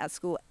upon that at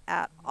school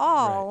at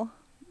all. Right.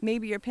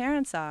 Maybe your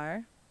parents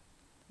are,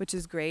 which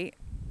is great.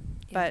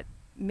 Yeah. But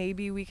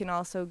maybe we can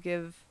also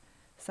give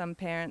some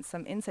parents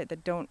some insight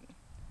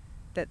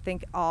that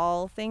think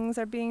all things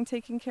are being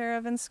taken care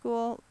of in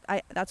school.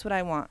 That's what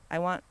I want. I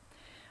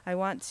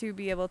want to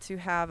be able to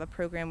have a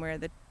program where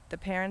the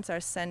parents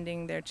are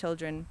sending their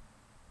children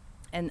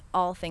and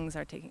all things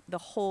are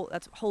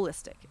that's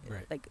holistic.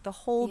 Right. Like the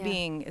whole Yeah.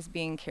 being is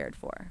being cared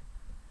for.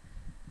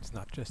 It's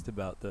not just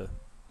about the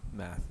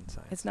math and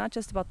science. It's not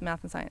just about the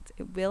math and science.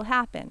 It will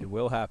happen. It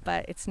will happen.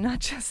 But it's not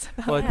just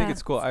about Well, I think Yeah.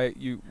 it's cool.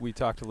 We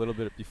talked a little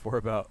bit before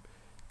about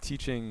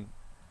teaching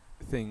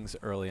things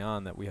early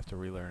on that we have to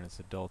relearn as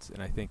adults,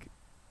 and I think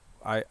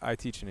I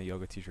teach in a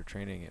yoga teacher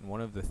training, and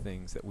one of the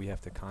things that we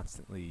have to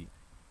constantly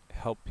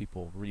help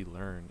people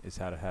relearn is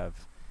how to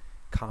have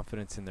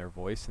confidence in their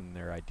voice and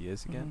their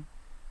ideas again,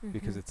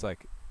 because Mhm. it's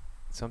like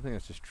something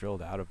that's just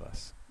drilled out of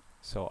us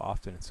so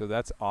often. So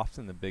that's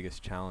often the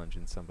biggest challenge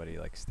in somebody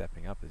like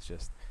stepping up, is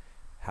just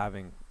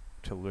having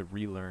to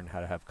relearn how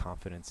to have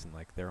confidence in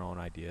like their own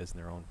ideas and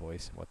their own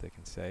voice and what they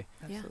can say.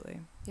 Yeah.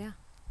 Absolutely. Yeah.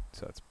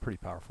 So it's pretty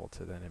powerful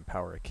to then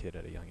empower a kid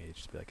at a young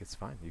age to be like, it's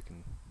fine, you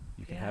can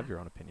Yeah. have your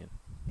own opinion.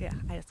 Yeah,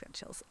 I just got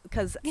chills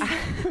because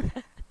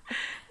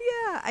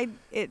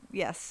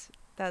yes,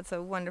 that's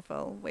a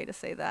wonderful way to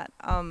say that.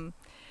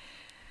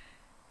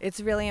 It's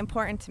really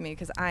important to me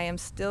because I am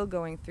still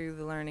going through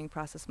the learning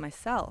process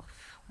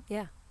myself.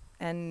 Yeah.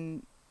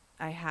 And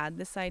I had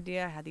this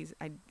idea,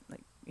 I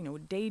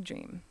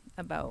daydream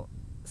about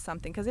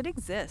something because it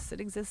exists.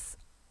 It exists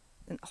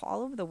in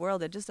all over the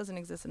world. It just doesn't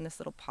exist in this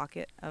little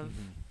pocket of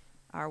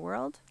our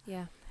world.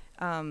 Yeah.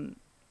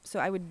 So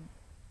I would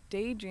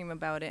daydream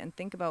about it and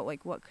think about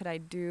like what could I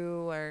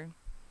do, or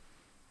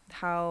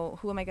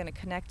who am I going to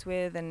connect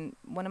with. And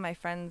one of my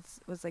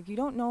friends was like, you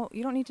don't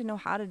need to know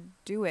how to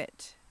do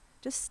it,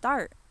 just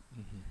start.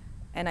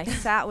 And I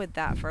sat with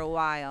that for a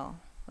while,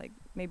 like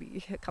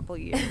maybe a couple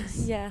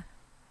years. Yeah.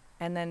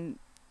 And then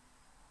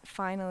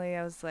finally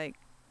I was like,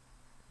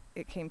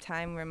 it came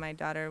time where my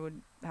daughter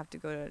would have to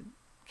go to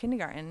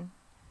kindergarten,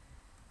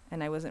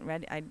 and I wasn't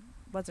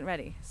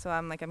ready. So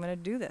I'm like, I'm going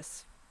to do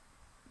this.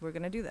 We're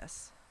going to do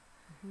this.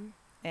 Mhm.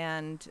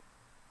 And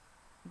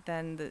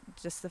then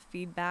just the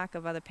feedback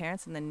of other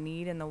parents and the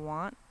need and the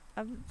want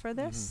for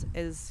this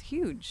is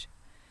huge.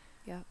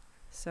 Yeah.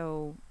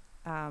 So,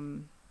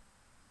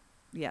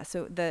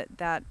 so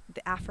the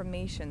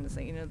affirmations,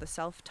 like, the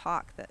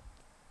self-talk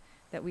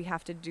that we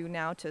have to do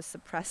now to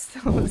suppress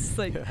those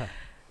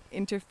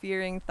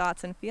interfering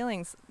thoughts and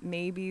feelings,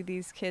 maybe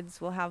these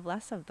kids will have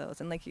less of those.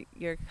 And like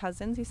your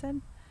cousins, you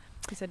said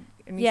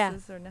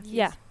nieces or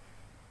nephews.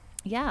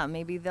 Yeah,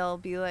 maybe they'll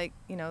be like,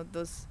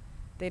 those,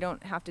 they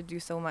don't have to do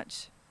so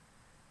much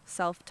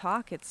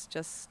self-talk. It's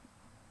just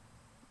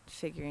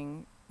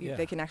figuring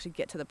they can actually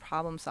get to the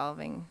problem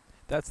solving.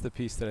 That's the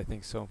piece that I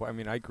think is so important. I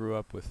mean, I grew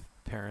up with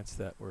parents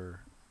that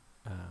were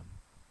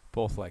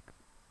both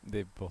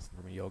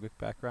from a yogic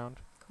background.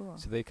 Cool.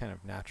 So they kind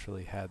of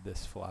naturally had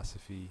this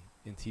philosophy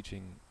in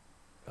teaching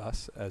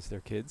us as their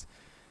kids.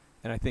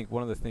 And I think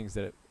one of the things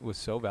that was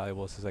so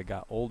valuable is as I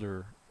got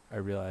older, I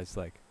realized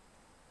like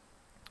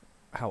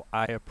how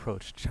I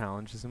approached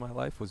challenges in my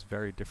life was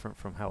very different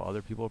from how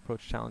other people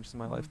approach challenges in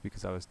my life,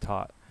 because I was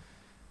taught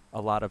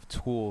a lot of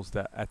tools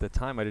that at the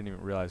time I didn't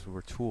even realize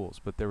were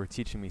tools, but they were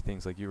teaching me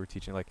things like you were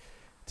teaching, like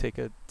take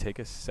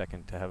a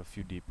second to have a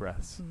few deep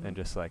breaths and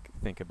just like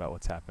think about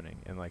what's happening,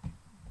 and like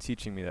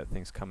teaching me that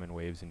things come in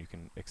waves and you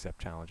can accept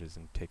challenges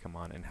and take them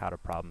on, and how to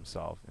problem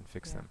solve and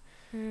fix them.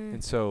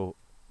 And so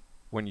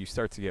when you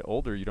start to get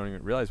older, you don't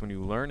even realize, when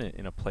you learn it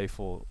in a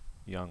playful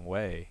young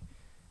way,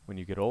 when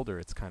you get older,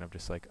 it's kind of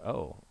just like,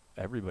 oh,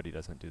 everybody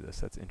doesn't do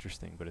this. That's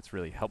interesting, but it's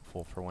really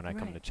helpful for when I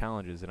come to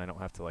challenges and I don't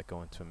have to like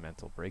go into a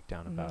mental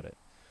breakdown about it.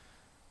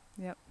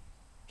 Yep.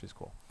 Which is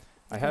cool.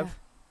 I have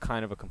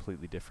kind of a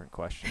completely different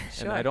question.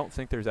 Sure. And I don't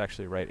think there's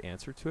actually a right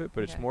answer to it,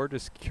 but it's more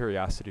just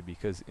curiosity,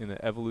 because in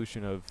the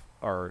evolution of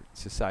our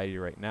society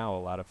right now, a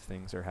lot of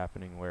things are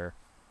happening where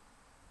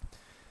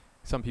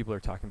some people are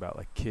talking about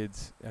like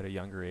kids at a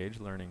younger age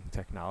learning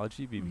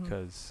technology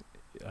because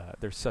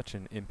there's such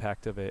an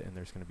impact of it, and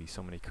there's going to be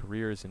so many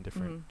careers in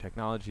different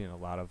technology, and a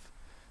lot of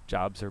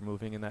jobs are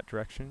moving in that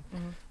direction.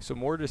 So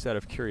more just out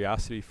of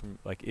curiosity, from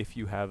like, if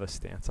you have a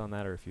stance on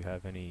that, or if you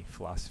have any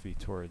philosophy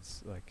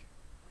towards like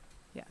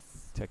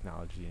Yes.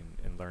 technology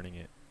and learning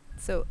it.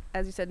 So,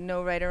 as you said,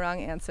 no right or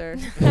wrong answer.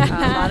 A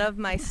lot of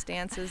my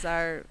stances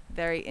are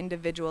very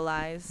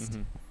individualized.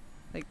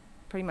 Like,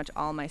 pretty much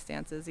all my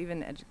stances,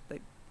 even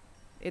like,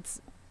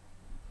 it's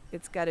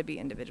got to be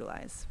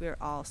individualized. We're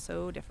all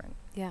so different.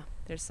 Yeah.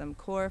 There's some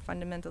core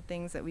fundamental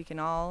things that we can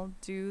all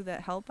do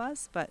that help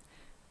us, but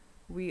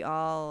we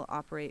all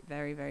operate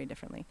very, very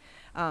differently.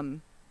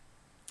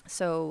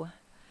 So,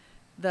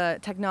 the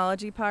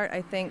technology part,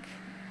 I think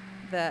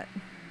that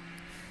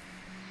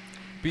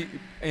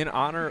In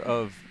honor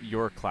of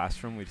your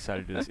classroom, we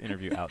decided to do this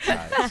interview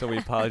outside. So we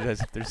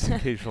apologize if there's an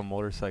occasional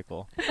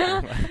motorcycle.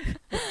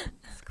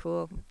 it's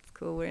cool. It's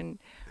cool.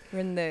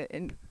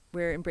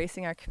 We're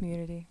embracing our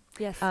community.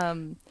 Yes.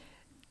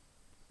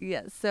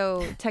 Yeah.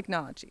 So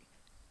technology.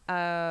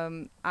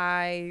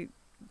 I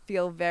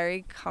feel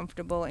very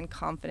comfortable and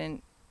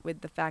confident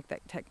with the fact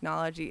that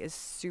technology is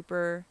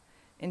super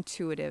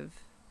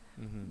intuitive.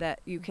 That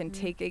you can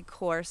take a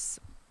course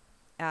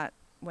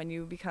when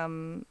you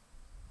become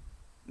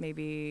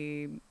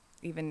maybe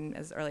even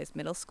as early as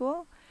middle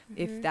school.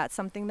 If that's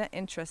something that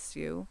interests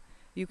you,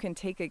 you can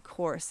take a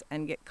course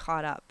and get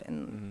caught up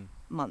in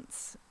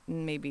months,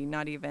 maybe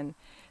not even.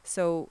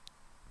 So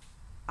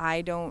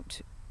I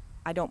don't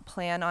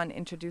plan on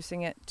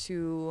introducing it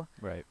to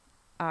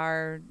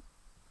our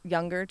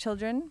younger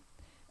children.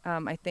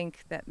 I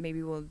think that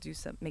maybe we'll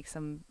make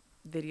some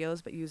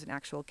videos, but use an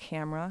actual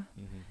camera.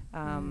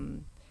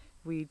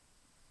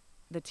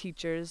 The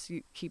teachers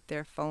keep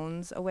their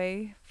phones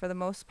away for the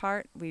most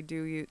part. We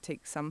do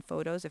take some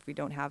photos. If we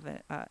don't have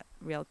a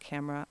real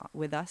camera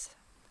with us,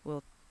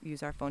 we'll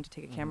use our phone to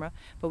take a camera.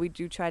 But we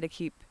do try to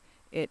keep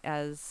it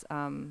as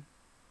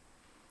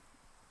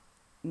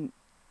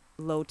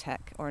low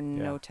tech or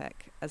no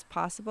tech as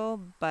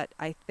possible. But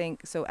I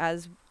think, so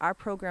as our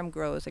program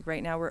grows, like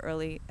right now we're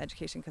early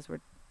education because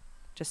we're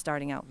just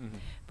starting out.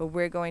 But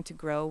we're going to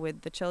grow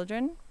with the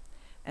children,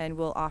 and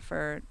we'll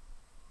offer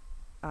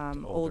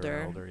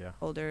older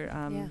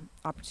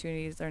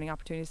opportunities, learning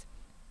opportunities.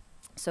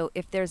 So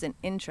if there's an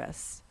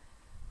interest,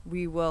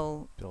 we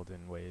will build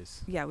in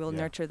ways. Yeah, we'll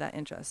nurture that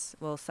interest.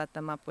 We'll set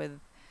them up with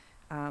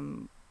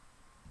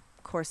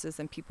courses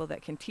and people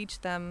that can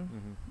teach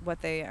them what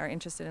they are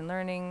interested in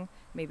learning,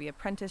 maybe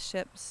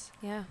apprenticeships.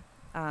 Yeah.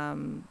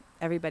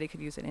 Everybody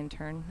could use an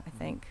intern, I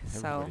think.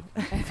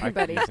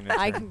 Everybody.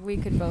 We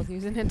could both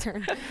use an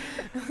intern.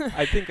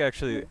 I think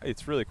actually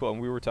it's really cool, and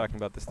we were talking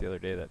about this the other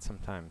day, that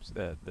sometimes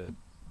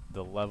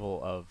the level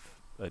of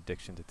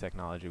addiction to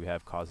technology we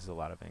have causes a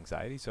lot of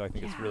anxiety. So I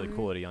think it's really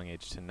cool at a young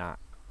age to not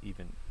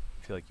even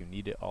feel like you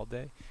need it all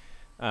day.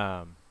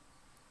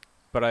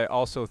 But I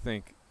also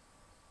think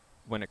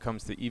when it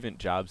comes to even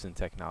jobs in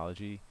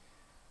technology,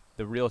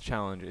 the real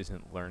challenge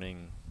isn't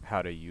learning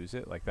how to use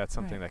it. Like, that's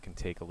something that can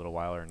take a little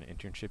while, or an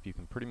internship. You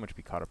can pretty much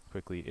be caught up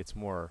quickly. It's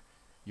more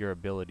your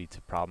ability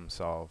to problem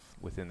solve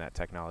within that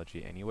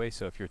technology anyway.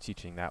 So if you're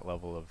teaching that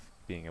level of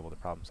being able to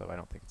problem solve, I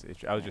don't think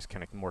it's I was just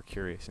kind of more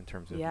curious in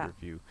terms of your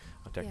view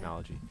on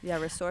technology. Yeah,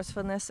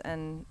 resourcefulness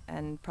and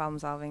problem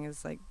solving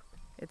is like,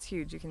 it's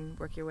huge. You can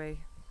work your way.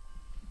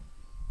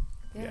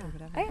 Yeah.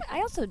 I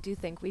also do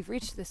think we've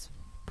reached this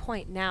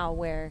point now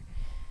where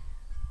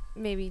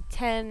maybe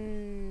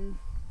 10,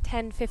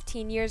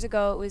 15 years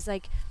ago, it was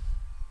like,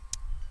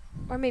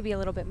 or maybe a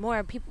little bit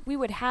more, we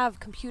would have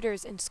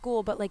computers in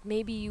school, but like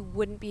maybe you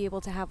wouldn't be able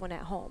to have one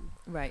at home.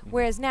 Right.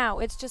 Whereas now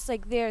it's just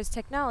like there's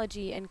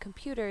technology and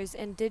computers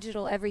and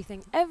digital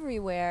everything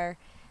everywhere,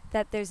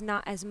 that there's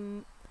not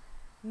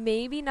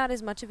maybe not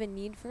as much of a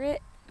need for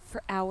it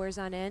for hours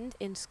on end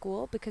in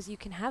school, because you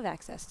can have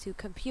access to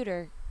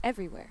computer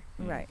everywhere.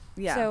 Right.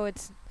 Yeah. So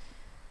it's,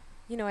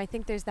 I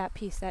think there's that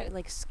piece that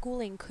like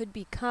schooling could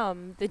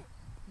become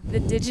the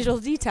digital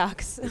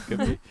detox. It could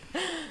be.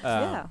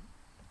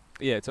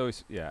 Yeah, it's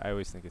always, I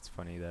always think it's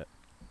funny that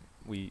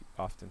we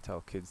often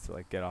tell kids to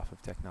like get off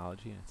of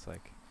technology, and it's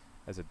like,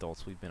 as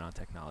adults, we've been on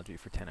technology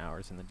for 10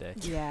 hours in the day.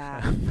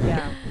 Yeah.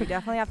 Yeah. You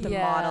definitely have to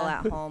model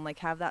at home, like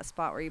have that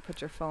spot where you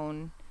put your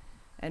phone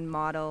and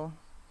model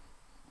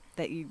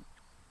that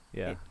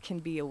it can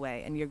be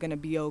away, and you're going to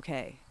be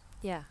okay.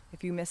 Yeah.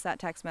 If you miss that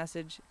text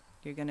message,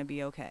 you're going to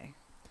be okay.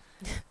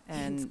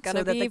 And it's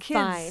gonna be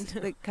fine.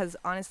 Because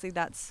honestly,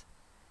 that's,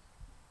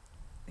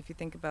 if you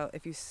think about,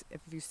 if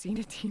you've seen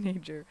a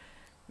teenager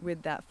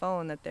with that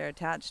phone that they're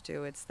attached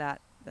to, it's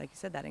that, like you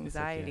said, that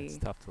anxiety. It's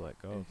tough to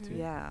let go of too.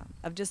 Yeah,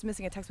 of just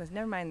missing a text message.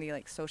 Never mind the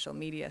like social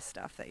media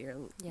stuff that you're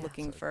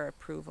looking for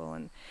approval,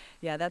 and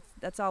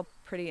that's all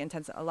pretty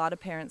intense. A lot of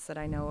parents that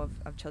I know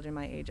of children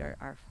my age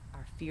are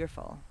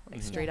fearful,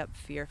 like straight up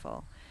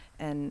fearful,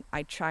 and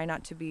I try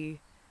not to be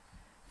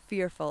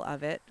fearful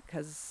of it,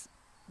 because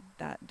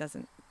that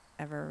doesn't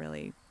ever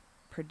really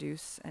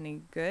produce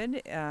any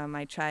good.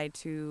 I try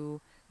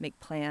to make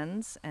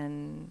plans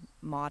and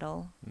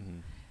model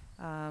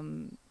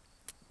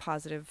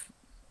positive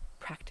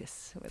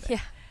practice with it.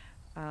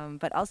 Yeah.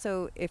 But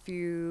also,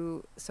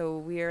 so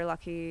we are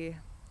lucky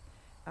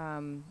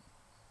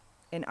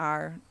in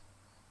our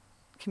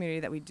community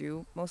that we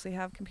do mostly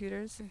have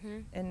computers Mm-hmm.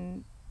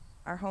 in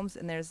our homes,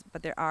 and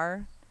but there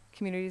are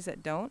communities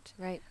that don't.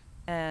 Right.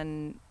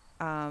 And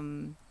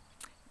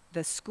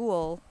the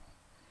school,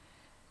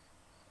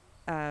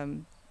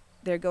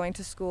 they're going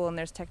to school and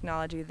there's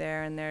technology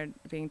there, and they're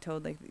being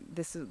told like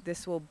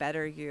this will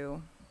better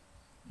you,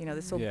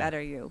 this will Yeah.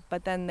 better you.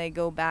 But then they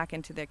go back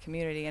into their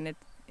community, and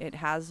it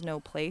has no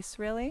place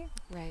really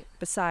Right.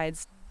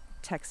 besides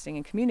texting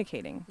and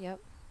communicating. Yep.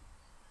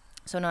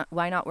 So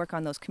why not work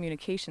on those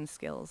communication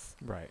skills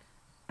Right.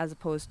 as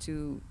opposed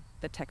to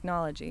the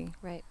technology?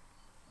 Right.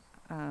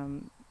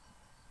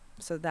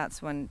 So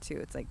that's one too.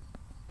 It's like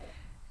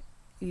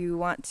you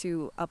want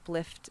to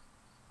uplift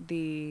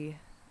the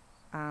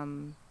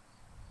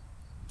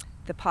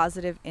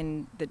positive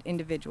in the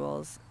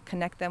individuals,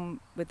 connect them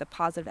with the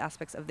positive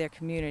aspects of their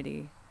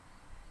community,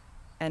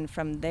 and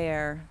from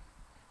there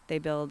they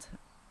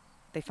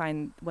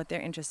find what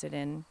they're interested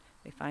in,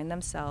 they find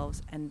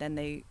themselves, and then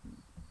they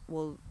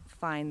will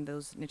find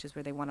those niches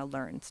where they want to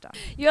learn stuff.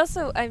 You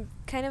also, I'm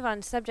kind of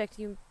on subject,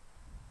 you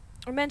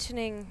were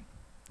mentioning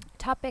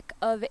topic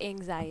of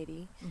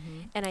anxiety,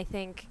 and I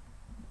think,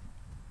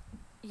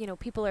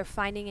 people are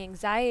finding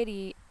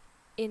anxiety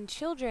in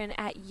children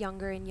at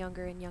younger and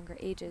younger and younger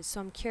ages. So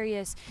I'm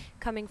curious,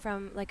 coming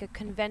from like a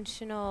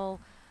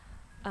conventional,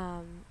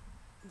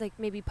 like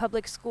maybe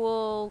public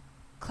school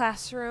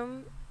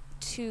classroom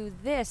to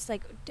this,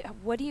 like,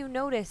 what do you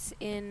notice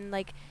in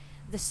like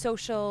the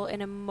social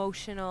and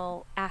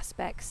emotional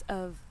aspects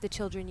of the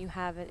children you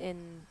have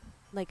in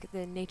like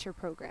the nature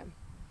program?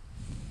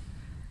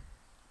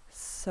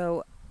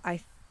 So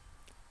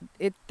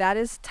that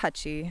is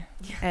touchy,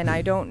 and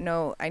I don't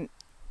know. I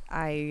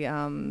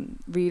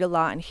read a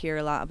lot and hear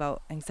a lot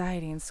about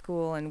anxiety in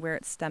school and where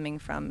it's stemming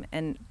from,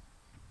 and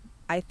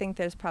I think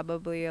there's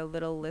probably a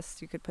little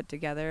list you could put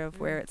together of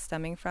where it's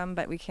stemming from,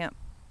 but we can't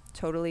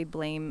totally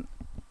blame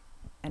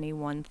any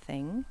one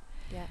thing.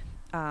 Yeah.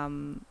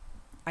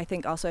 I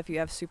think also if you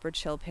have super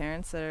chill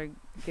parents that are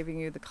giving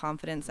you the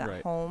confidence at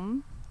Right.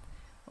 home,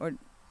 or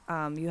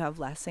you have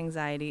less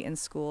anxiety in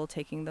school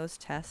taking those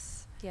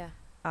tests. Yeah.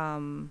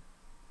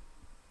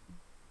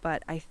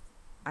 But I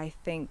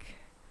think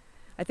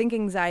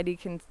anxiety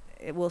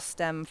will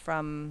stem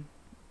from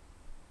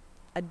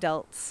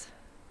adults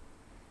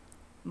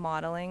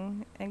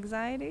modeling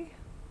anxiety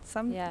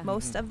Yeah.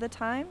 most of the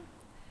time.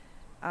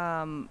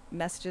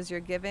 Messages you're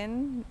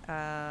given,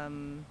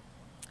 and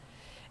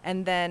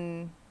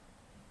then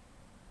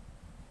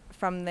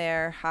from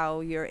there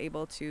how you're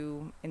able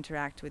to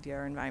interact with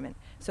your environment.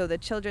 So the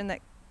children that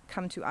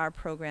come to our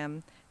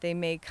program, they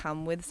may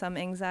come with some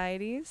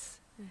anxieties,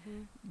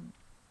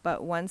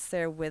 but once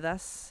they're with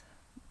us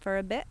for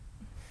a bit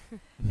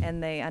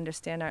and they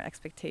understand our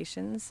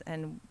expectations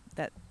and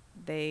that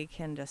they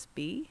can just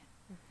be,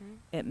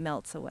 it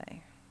melts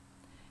away.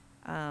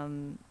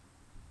 And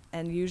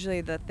usually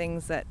the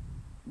things that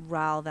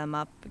rile them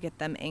up, get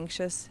them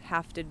anxious,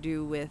 have to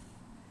do with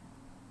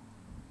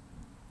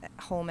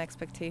home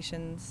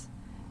expectations,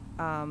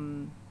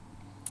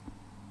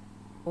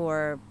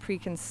 or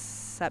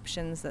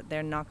preconceptions that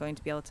they're not going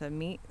to be able to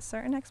meet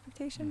certain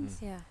expectations.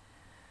 Yeah.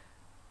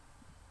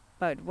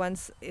 But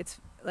once it's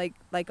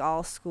like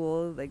all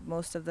school, like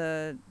most of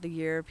the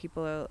year,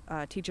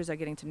 teachers are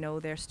getting to know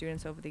their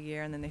students over the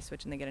year, and then they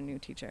switch and they get a new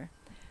teacher.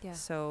 Yeah.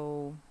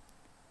 So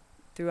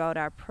throughout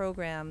our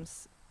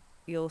programs,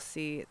 you'll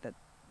see that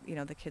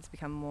the kids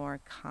become more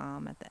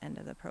calm at the end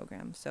of the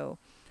program. So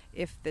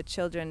if the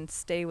children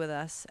stay with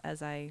us,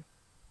 as I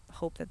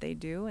hope that they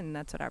do, and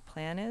that's what our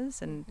plan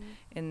is, and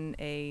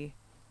I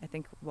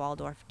think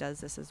Waldorf does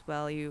this as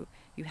well, you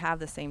have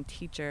the same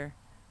teacher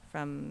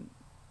from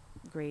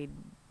grade,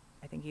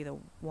 I think either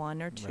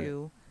 1 or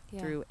 2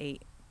 through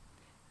 8.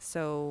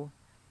 So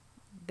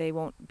they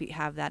won't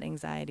have that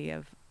anxiety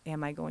of,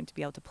 am I going to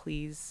be able to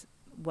please?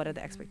 What are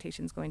the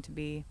expectations going to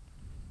be?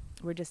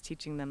 We're just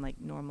teaching them like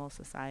normal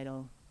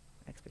societal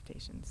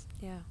expectations.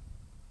 Yeah.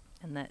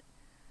 And that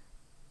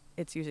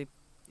it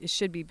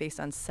should be based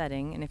on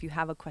setting. And if you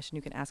have a question,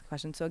 you can ask a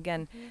question. So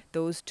again,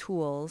 those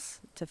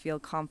tools to feel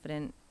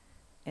confident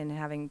in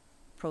having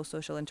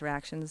pro-social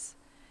interactions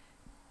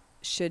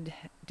should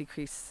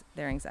decrease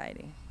their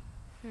anxiety.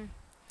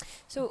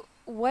 So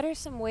what are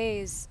some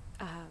ways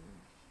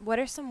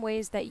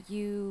that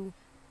you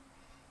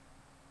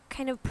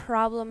kind of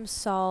problem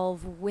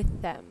solve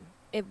with them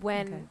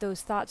when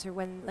those thoughts, or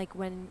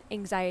when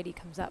anxiety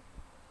comes up?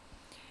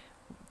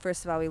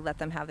 First of all, we let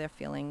them have their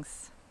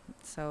feelings.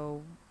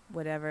 So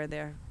whatever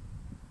they're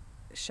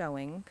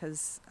showing,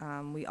 because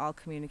we all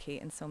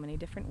communicate in so many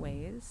different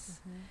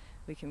ways.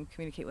 We can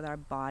communicate with our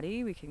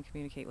body, we can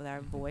communicate with our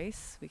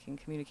voice, we can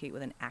communicate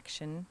with an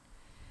action.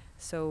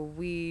 So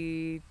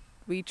we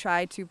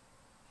try to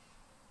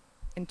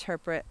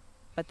interpret,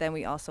 but then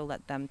we also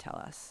let them tell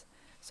us.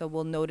 So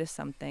we'll notice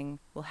something,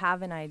 we'll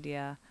have an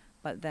idea,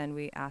 but then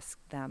we ask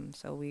them.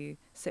 So we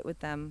sit with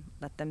them,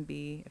 let them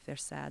be. If they're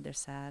sad, they're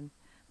sad.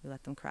 we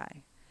let them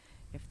cry.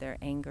 If they're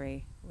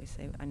angry, we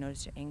say, I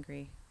noticed you're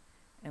angry,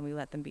 and we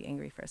let them be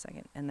angry for a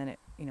second, and then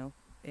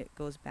it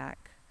goes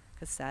back,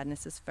 because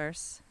sadness is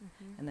first,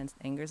 and then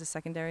anger is a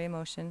secondary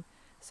emotion.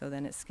 So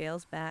then it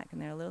scales back,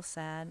 and they're a little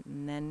sad,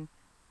 and then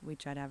we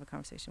try to have a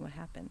conversation. What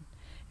happened?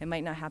 It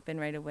might not happen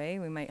right away.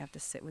 We might have to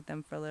sit with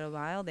them for a little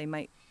while. They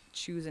might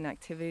choose an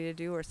activity to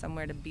do or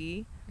somewhere to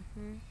be,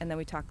 and then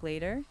we talk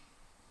later.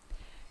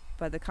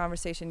 But the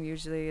conversation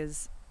usually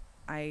is,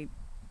 I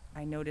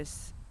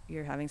notice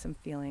you're having some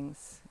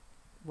feelings.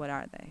 What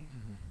are they?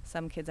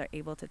 Some kids are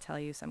able to tell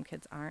you, some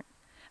kids aren't.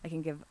 I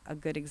can give a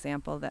good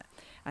example that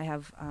I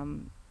have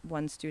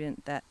one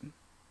student that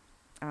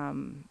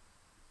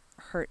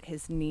hurt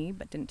his knee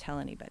but didn't tell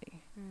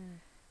anybody,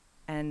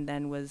 and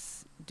then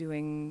was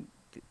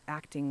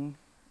acting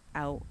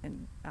out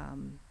and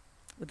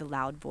with a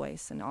loud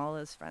voice, and all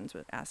his friends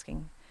were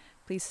asking,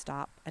 please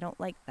stop, I don't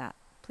like that,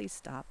 please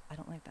stop, I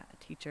don't like that. A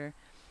teacher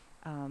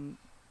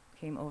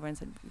came over and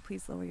said,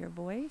 please lower your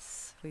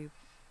voice,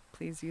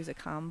 please use a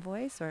calm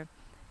voice, or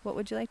what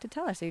would you like to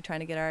tell us? Are you trying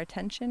to get our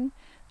attention?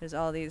 There's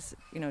all these,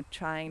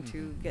 trying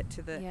to get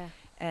to the,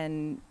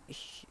 and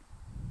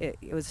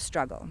it was a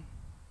struggle.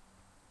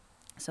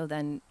 So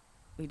then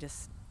we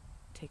just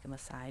take him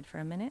aside for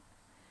a minute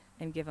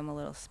and give him a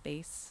little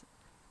space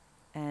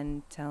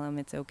and tell him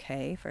it's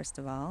okay, first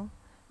of all.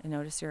 I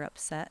notice you're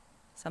upset.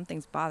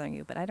 Something's bothering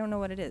you, but I don't know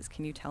what it is.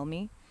 Can you tell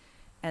me?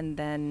 And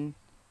then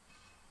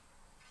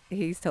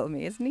he's told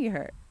me his knee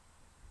hurt.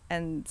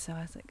 And so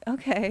I was like,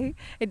 okay,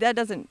 that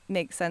doesn't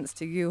make sense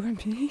to you or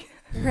me.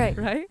 Right.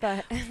 Right?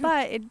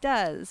 But it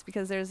does,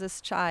 because there's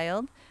this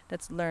child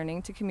that's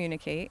learning to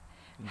communicate,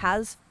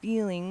 has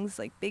feelings,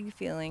 like big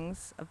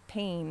feelings of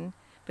pain,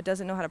 but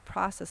doesn't know how to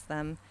process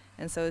them.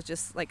 And so it's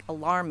just like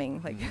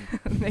alarming, like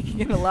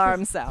making an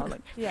alarm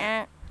sound,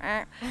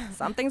 like,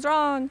 something's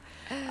wrong.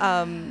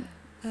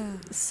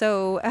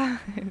 So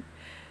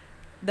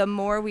the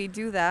more we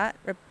do that,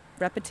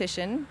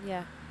 repetition,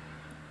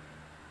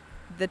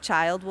 the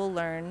child will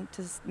learn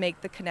to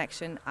make the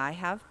connection. I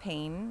have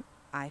pain.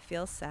 I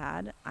feel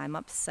sad. I'm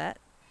upset.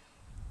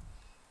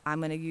 I'm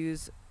going to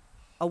use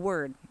a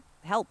word,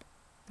 help,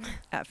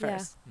 at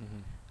first.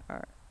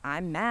 Or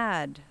I'm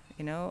mad.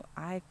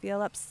 I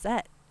feel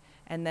upset.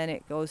 And then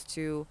it goes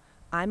to,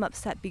 I'm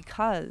upset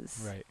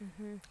because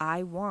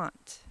I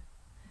want.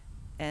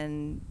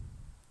 And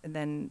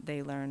then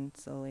they learn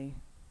slowly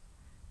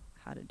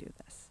how to do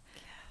this.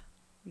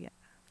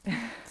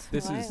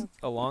 This is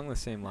along the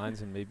same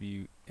lines, and maybe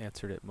you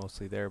answered it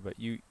mostly there, but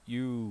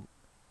you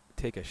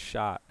take a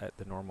shot at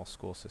the normal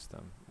school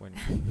system when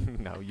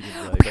no, you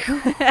didn't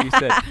really, but you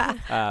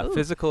said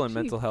physical and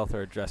mental health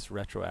are addressed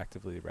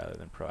retroactively rather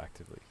than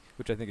proactively,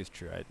 which I think is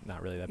true.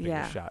 Not really that big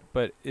of a shot,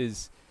 but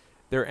is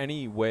there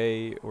any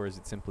way, or is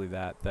it simply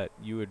that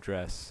you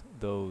address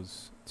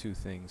those two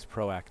things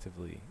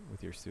proactively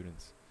with your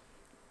students?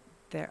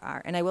 There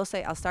are. And I will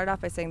say, I'll start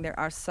off by saying there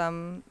are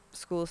some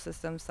school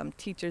systems, some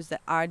teachers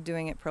that are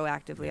doing it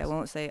proactively. Yes. I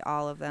won't say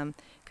all of them,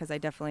 because I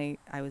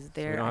was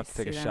there. So we don't have to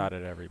take a shot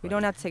at everybody. We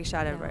don't have to take a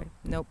shot at everybody.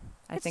 Nope.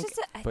 I think,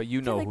 but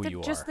you know who you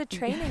are. Just the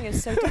training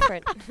is so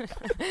different.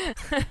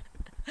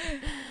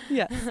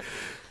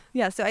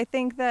 Yeah. So I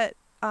think that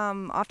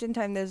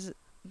oftentimes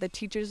the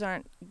teachers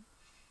aren't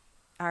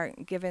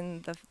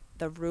given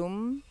the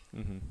room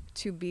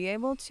to be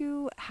able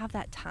to have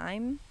that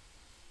time.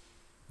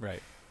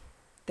 Right.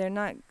 They're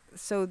not,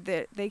 so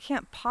they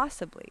can't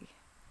possibly.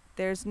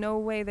 There's no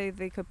way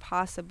they could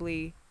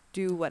possibly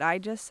do what I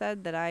just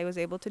said that I was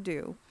able to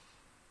do.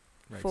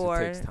 Right, so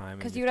it takes time.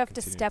 Because you'd have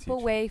to step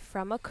away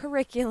from a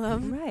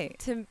curriculum right.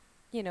 to,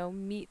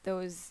 meet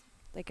those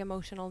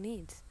emotional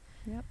needs.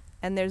 Yep.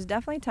 And there's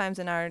definitely times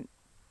in our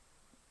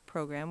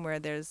program where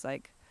there's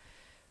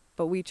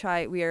but we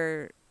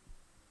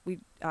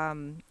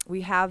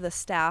have the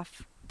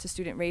staff to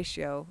student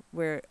ratio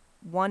where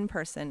one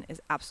person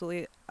is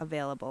absolutely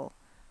available.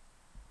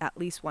 At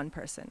least one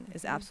person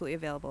is absolutely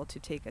available to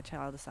take a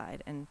child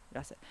aside and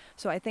address it.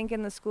 So I think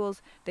in the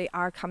schools, they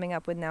are coming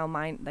up with now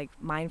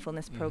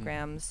mindfulness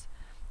programs.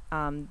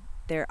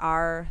 There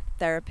are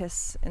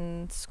therapists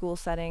in school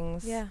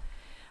settings. Yeah.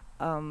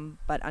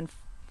 But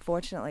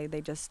unfortunately, they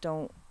just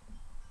don't.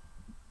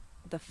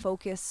 The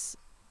focus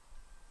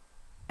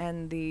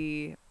and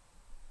the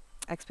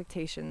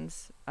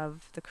expectations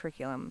of the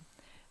curriculum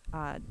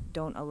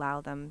don't allow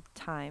them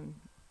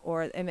time,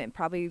 or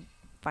probably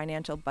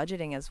financial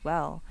budgeting as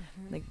well.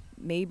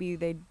 Maybe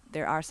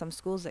there are some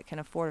schools that can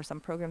afford, or some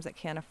programs that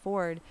can't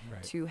afford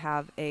to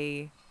have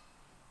a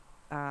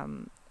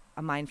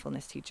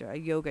mindfulness teacher, a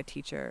yoga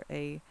teacher,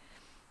 a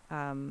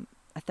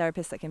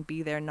therapist that can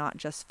be there not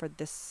just for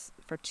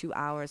 2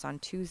 hours on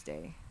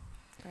Tuesday.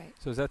 Right.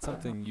 So is that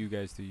something you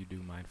guys do? You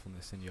do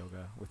mindfulness and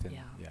yoga within?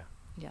 Yeah.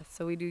 Yes.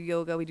 So we do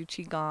yoga. We do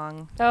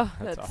qigong. Oh,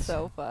 that's awesome.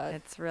 So fun.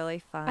 It's really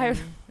fun.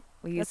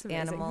 We use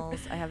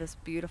animals. I have this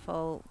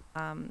beautiful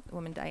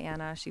woman,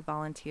 Diana. She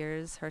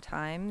volunteers her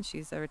time.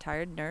 She's a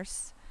retired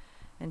nurse,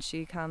 and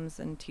she comes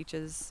and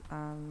teaches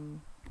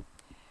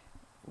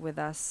with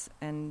us,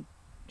 and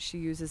she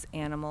uses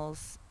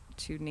animals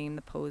to name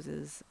the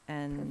poses.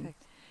 And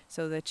Perfect.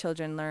 so the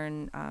children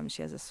learn.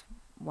 She has this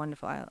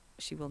wonderful,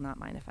 she will not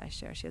mind if I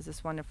share, she has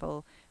this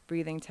wonderful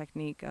breathing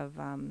technique of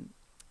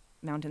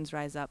mountains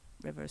rise up,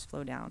 rivers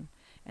flow down.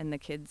 And the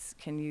kids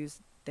can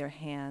use their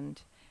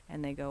hand,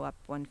 and they go up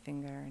one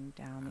finger and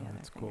down the other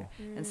That's finger.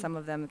 cool. And some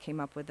of them came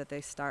up with that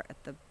they start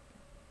at the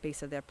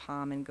base of their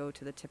palm and go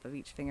to the tip of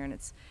each finger, and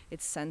it's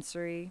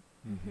sensory,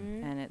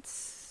 Mm-hmm. and it's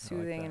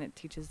soothing, and that. it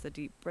teaches the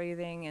deep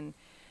breathing,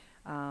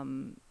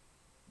 and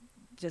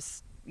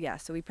just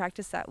so we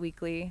practice that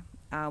weekly.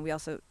 We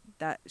also,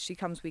 that she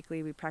comes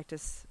weekly, we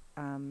practice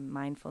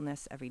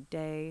mindfulness every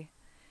day.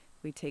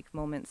 We take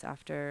moments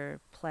after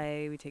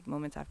play, we take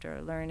moments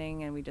after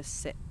learning, and we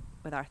just sit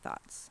with our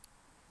thoughts.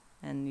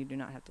 And you do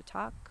not have to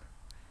talk.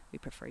 We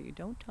prefer you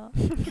don't talk.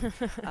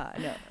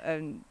 No,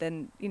 and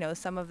then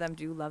some of them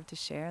do love to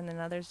share, and then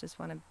others just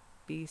want to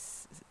be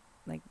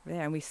like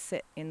there. And we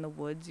sit in the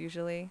woods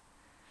usually,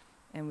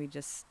 and we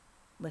just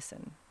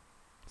listen.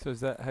 So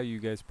is that how you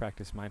guys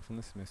practice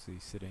mindfulness, mostly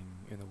sitting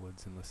in the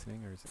woods and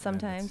listening, or is it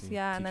Sometimes,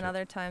 yeah, and then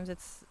other times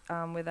it's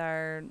with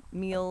our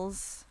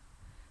meals.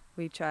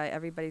 We try,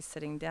 everybody's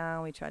sitting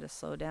down. We try to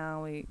slow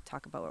down. We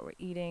talk about what we're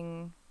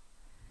eating.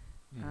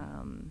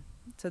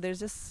 So there's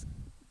just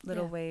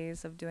little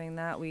ways of doing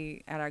that.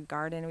 We, at our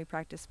garden, we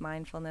practice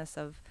mindfulness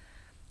of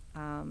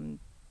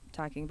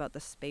talking about the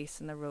space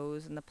and the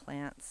rows and the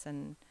plants,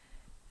 and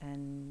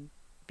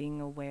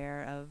being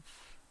aware of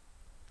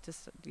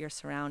just your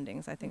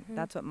surroundings. I think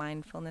that's what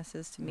mindfulness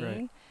is to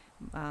me.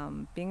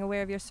 Right. Being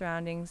aware of your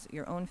surroundings,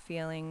 your own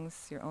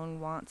feelings, your own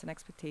wants and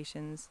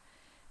expectations,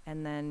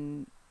 and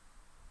then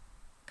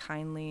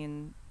kindly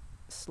and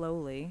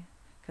slowly,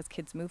 because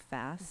kids move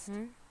fast.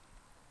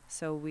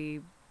 So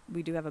we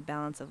do have a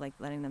balance of like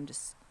letting them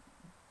just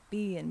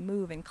be and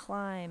move and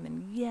climb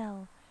and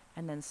yell,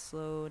 and then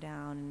slow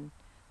down. And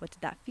what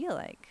did that feel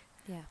like?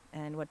 Yeah.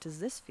 And what does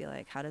this feel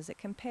like? How does it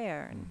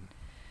compare? And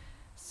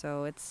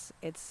so it's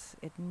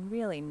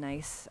really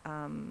nice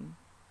and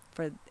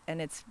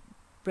it's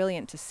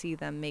brilliant to see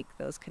them make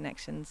those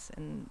connections,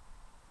 and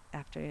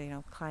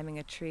after climbing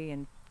a tree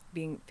and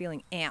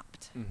feeling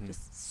amped,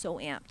 just so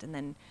amped, and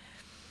then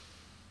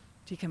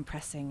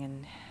decompressing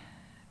and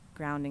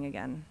grounding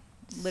again,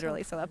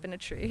 literally. So up in a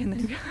tree and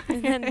then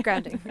and then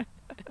grounding.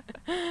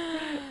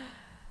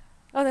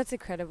 Oh, that's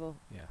incredible.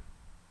 Yeah.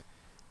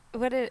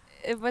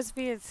 It must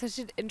be such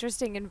an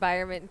interesting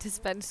environment to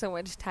spend so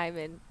much time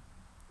in.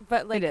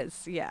 But like it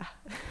is, yeah.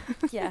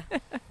 Yeah.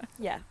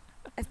 Yeah.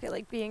 I feel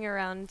like being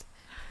around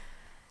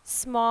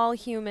small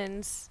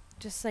humans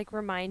just like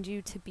remind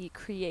you to be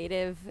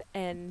creative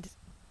and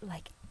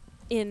like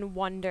in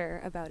wonder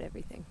about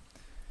everything.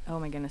 Oh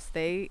my goodness.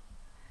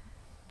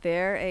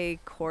 They're a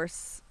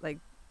course, like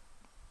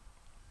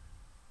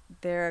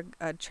they're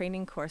a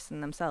training course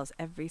in themselves.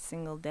 Every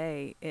single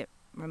day it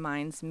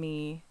reminds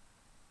me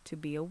to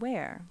be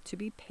aware, to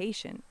be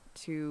patient,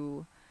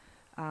 to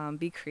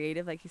be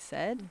creative, like you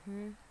said.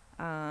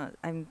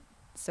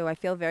 So I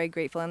feel very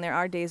grateful, and there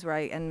are days where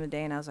I end the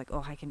day and I was like,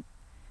 oh, I can,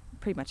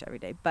 pretty much every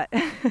day, but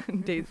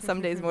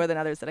some days more than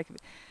others, that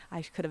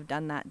I could have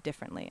done that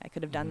differently. I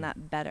could have done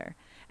that better,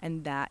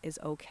 and that is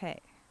okay.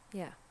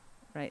 Yeah.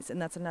 Right. So,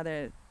 and that's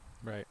another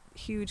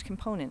huge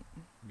component.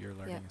 You're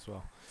learning as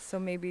well. So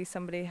maybe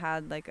somebody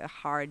had like a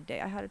hard day.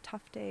 I had a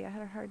tough day. I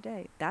had a hard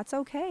day. That's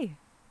okay.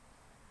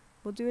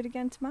 We'll do it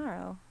again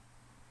tomorrow.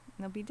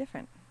 And it'll be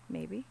different.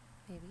 Maybe.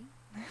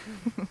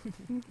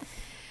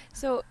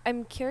 So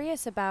I'm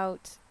curious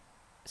about,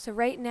 so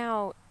right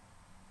now,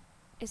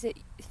 is it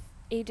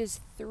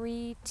ages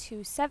 3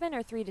 to 7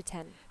 or 3 to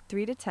 10?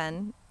 3 to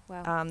 10.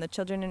 Wow. The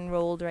children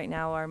enrolled right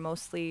now are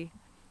mostly,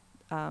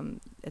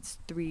 it's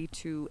 3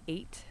 to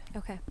 8.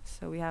 Okay.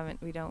 So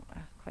we don't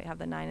quite have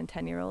the 9 and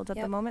 10-year-olds at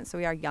the moment. So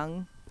we are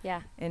young.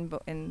 Yeah.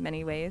 In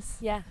many ways.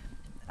 Yeah.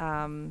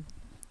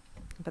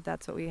 But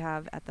that's what we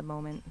have at the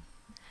moment.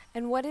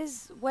 And what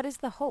is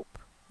the hope?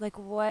 Like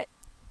what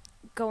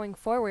going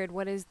forward?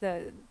 What is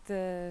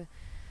the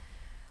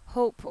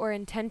hope or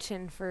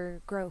intention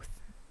for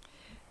growth?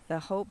 The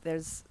hope,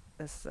 this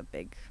is a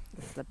big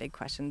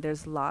question.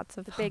 There's lots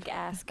of the big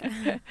ask.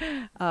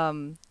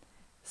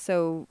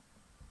 So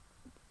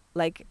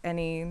like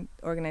any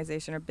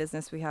organization or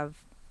business, we have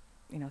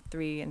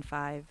 3 and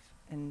 5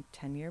 and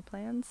 10-year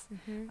plans.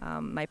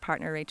 My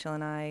partner Rachel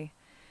and I,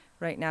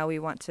 right now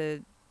we're going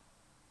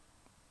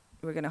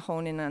to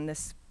hone in on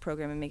this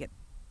program and make it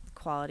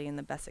quality and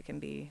the best it can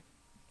be.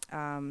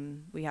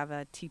 We have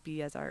a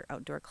teepee as our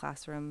outdoor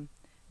classroom.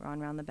 We're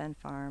on Round the Bend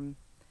Farm.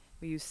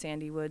 We use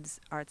Sandy Woods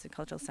Arts and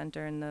Cultural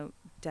Center in the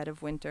dead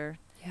of winter.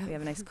 Yeah. We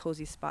have a nice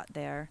cozy spot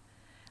there.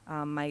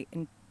 My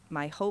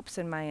hopes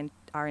and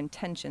our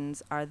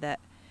intentions are that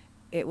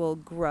it will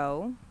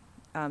grow.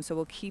 So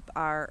we'll keep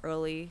our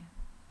early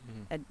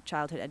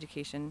childhood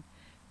education,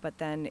 but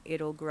then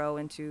it'll grow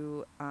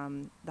into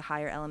the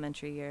higher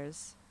elementary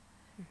years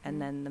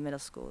and then the middle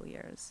school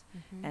years.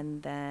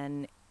 And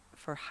then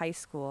for high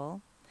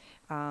school,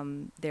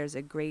 there's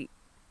a great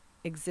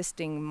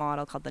existing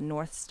model called the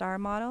North Star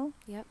model.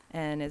 Yep.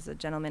 And is a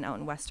gentleman out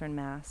in Western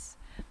Mass.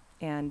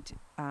 and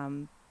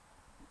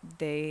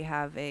they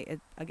have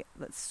it's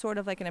sort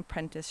of like an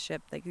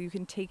apprenticeship. Like you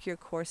can take your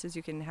courses,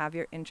 you can have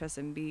your interests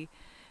and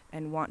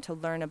want to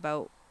learn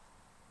about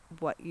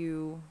what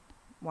you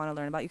want to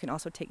learn about. You can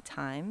also take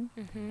time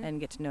and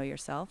get to know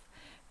yourself.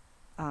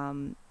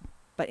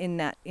 But in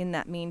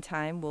that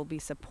meantime, we'll be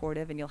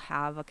supportive, and you'll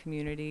have a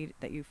community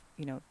that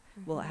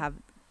will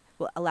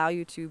allow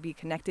you to be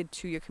connected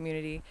to your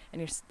community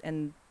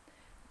and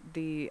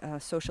the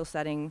social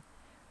setting,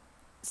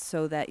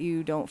 so that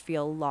you don't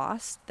feel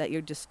lost, that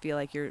you just feel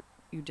like you're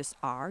just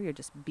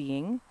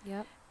being.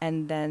 Yep.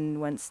 And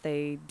then once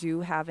they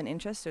do have an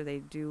interest or they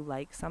do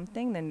like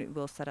something, then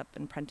we'll set up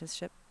an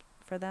apprenticeship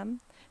for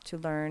them to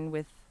learn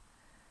with,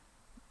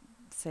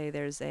 say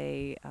there's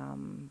a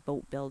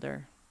boat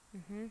builder.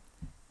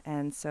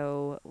 And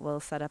so we'll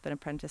set up an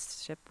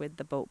apprenticeship with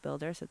the boat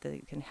builder so that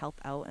they can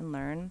help out and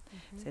learn.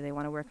 Say they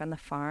want to work on the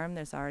farm.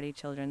 There's already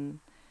children,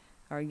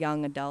 or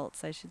young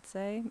adults, I should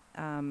say,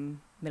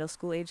 middle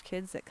school age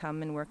kids that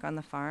come and work on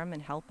the farm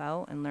and help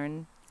out and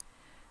learn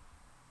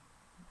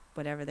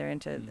whatever they're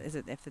into.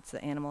 If it's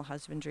the animal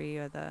husbandry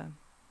or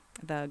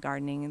the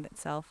gardening in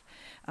itself.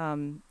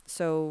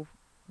 So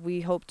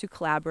we hope to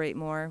collaborate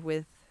more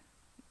with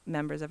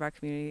members of our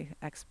community,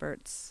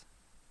 experts,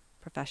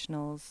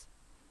 professionals,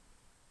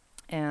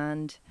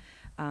 and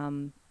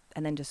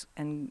then just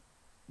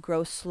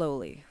grow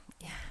slowly.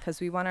 Yeah. Because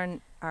we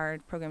want our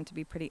program to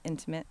be pretty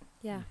intimate.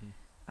 Yeah.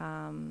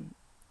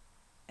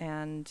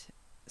 And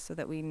so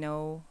that we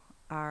know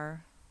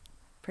our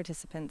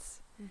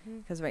participants.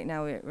 Because right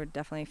now we're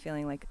definitely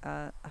feeling like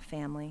a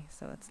family,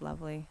 so it's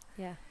lovely.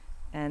 Yeah.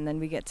 And then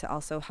we get to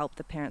also help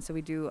the parents. So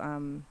we do,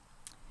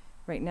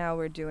 right now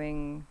we're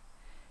doing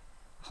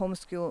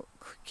homeschool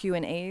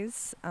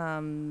Q&As,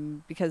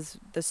 because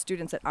the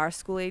students at our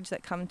school age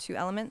that come to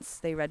Elements,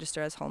 they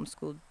register as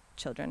homeschooled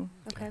children.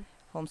 Okay.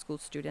 Homeschooled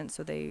students,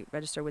 so they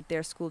register with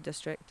their school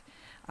district.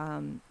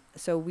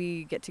 So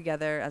we get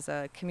together as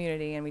a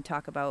community and we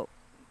talk about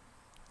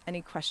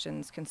any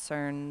questions,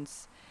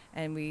 concerns,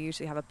 and we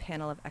usually have a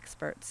panel of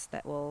experts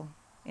that will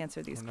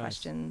answer these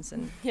questions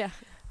and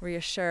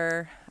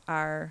reassure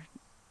our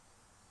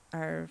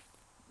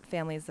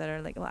families that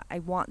are like, well, I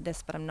want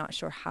this, but I'm not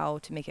sure how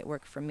to make it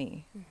work for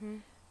me.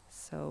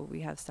 So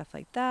we have stuff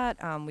like that.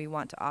 We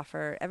want to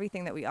offer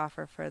everything that we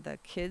offer for the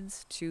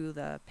kids to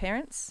the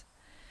parents.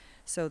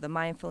 So the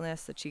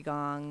mindfulness, the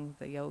qigong,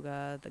 the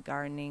yoga, the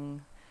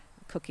gardening,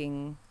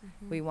 cooking.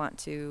 We want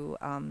to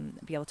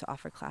be able to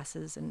offer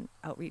classes and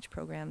outreach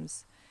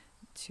programs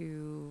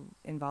to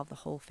involve the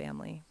whole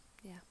family.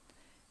 Yeah.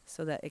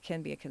 So that it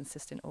can be a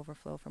consistent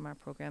overflow from our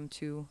program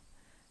to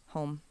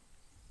home.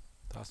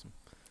 Awesome.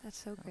 That's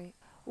so great.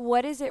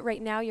 What is it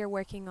right now you're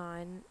working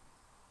on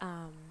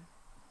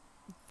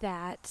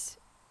that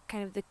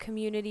kind of the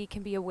community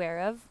can be aware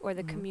of, or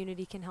the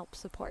community can help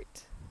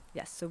support?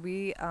 Yes, so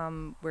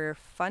we're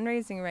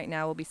fundraising right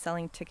now. We'll be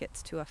selling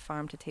tickets to a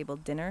farm-to-table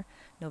dinner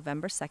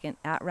November 2nd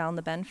at Round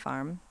the Bend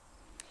Farm.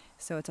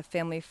 So it's a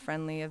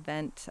family-friendly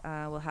event.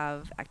 We'll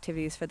have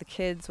activities for the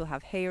kids. We'll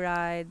have hay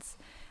rides.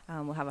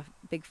 We'll have a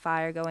big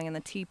fire going in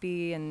the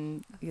teepee,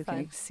 and you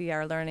can see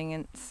our learning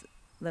and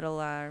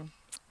our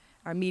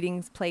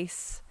meetings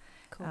place.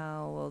 Cool.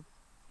 We'll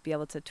be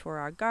able to tour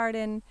our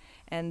garden,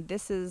 and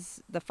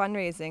the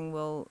fundraising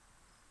will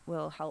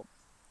help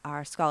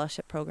our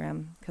scholarship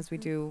program, because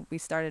we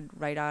started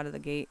right out of the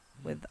gate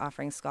with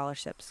offering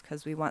scholarships,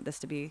 because we want this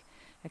to be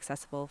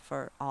accessible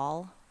for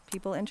all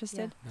people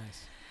interested. Yeah.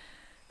 Nice.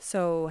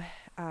 So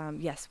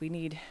yes, we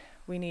need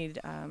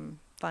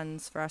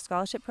funds for our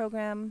scholarship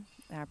program,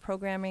 our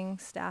programming,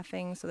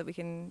 staffing, so that we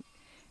can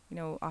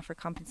offer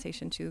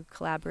compensation to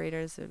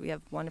collaborators. We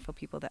have wonderful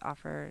people that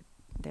offer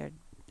their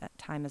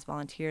time as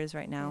volunteers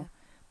right now,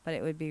 but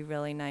it would be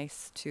really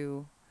nice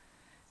to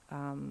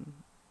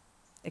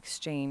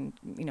exchange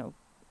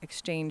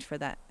for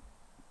that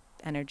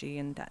energy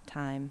and that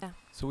time. Yeah.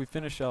 So we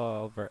finish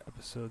all of our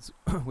episodes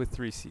with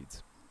 3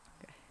 seeds.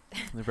 Okay.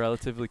 They're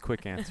relatively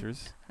quick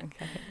answers.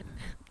 Okay.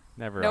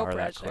 Never no are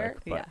pressure.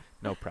 that quick, but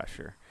no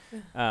pressure.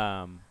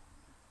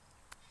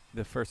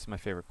 The first is my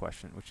favorite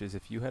question, which is,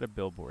 if you had a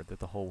billboard that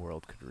the whole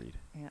world could read,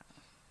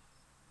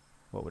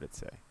 what would it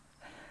say?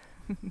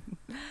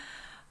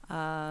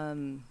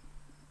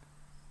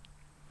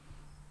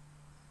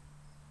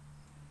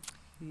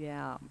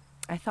 Yeah.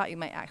 I thought you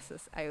might ask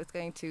this. I was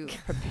going to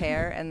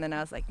prepare, and then I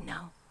was like,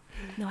 no,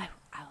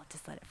 I'll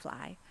just let it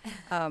fly.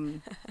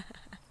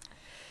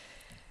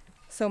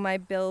 So my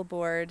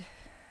billboard.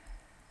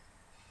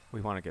 We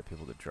want to get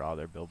people to draw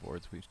their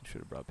billboards. We should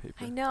have brought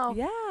paper. I know.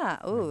 Yeah.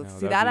 Oh,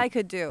 see, that I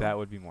could do. That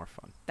would be more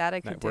fun. That I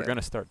could do. We're going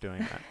to start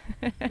doing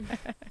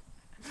that.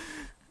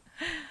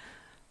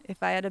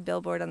 If I had a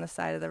billboard on the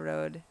side of the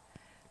road,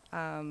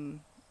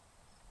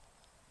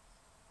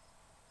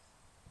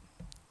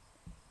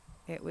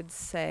 it would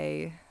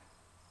say,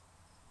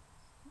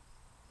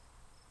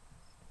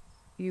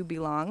 "You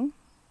belong."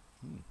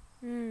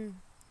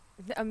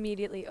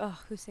 Immediately, oh,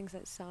 who sings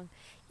that song?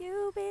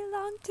 You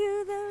belong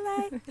to the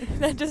light.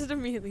 That just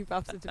immediately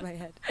pops into my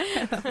head.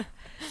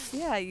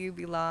 Yeah, you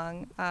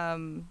belong.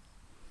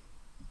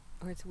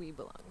 Or it's We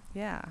Belong.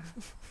 Yeah.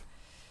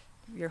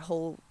 Your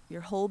whole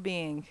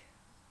being,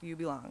 you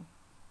belong.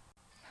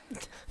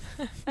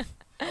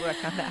 I'll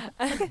work on that.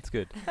 It's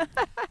good.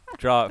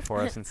 Draw it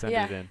for us and send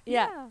Yeah. it in.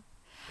 Yeah.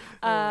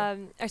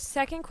 Our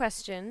second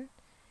question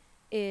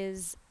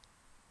is,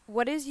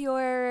 what is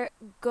your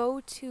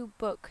go-to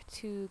book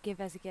to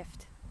give as a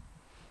gift?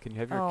 Can you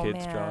have your Oh,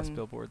 kids draw us man.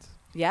 billboards?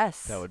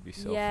 Yes. That would be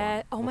so Yeah.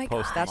 fun. Oh We'll my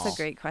post them That's all. a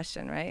great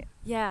question, right?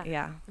 Yeah.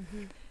 Yeah.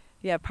 Mm-hmm.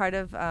 Yeah, part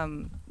of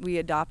we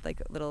adopt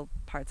like little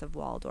parts of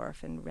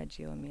Waldorf and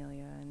Reggio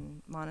Emilia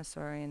and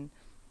Montessori,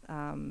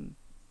 and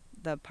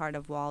the part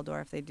of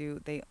Waldorf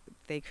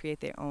they create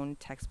their own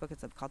textbook.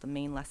 It's called the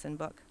main lesson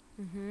book.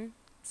 Mm-hmm.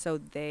 So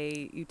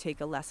you take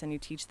a lesson, you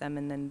teach them,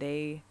 and then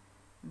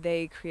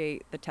they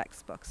create the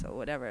textbook. So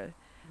whatever.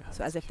 Yeah,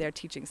 So as that's if they're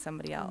teaching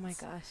somebody else. Oh my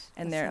gosh.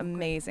 And that's they're so great.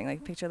 amazing.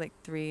 Like picture like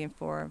 3 and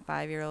 4 and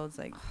 5-year-olds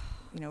like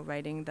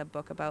writing the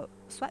book about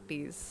sweet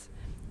bees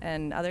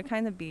and other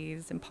kind of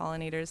bees and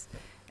pollinators,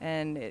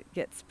 and it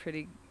gets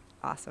pretty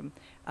awesome.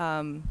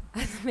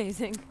 That's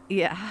amazing.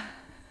 Yeah.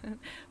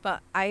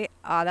 But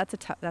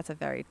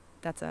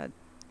that's a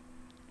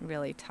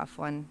really tough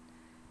one.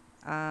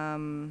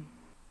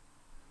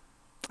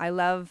 I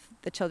love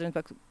the children's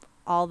book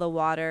All the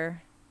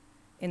Water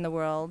in the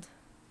World.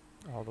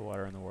 All the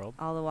water in the world.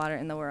 All the Water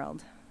in the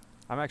World.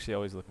 I'm actually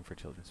always looking for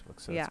children's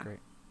books, so Yeah. that's great.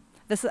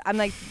 I'm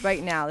like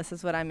right now, this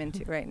is what I'm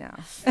into right now.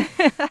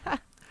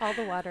 All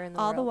the water in the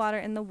All world. the Water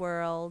in the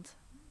World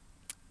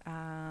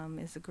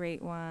is a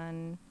great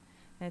one.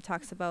 And it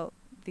talks about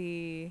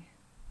the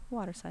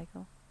water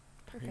cycle,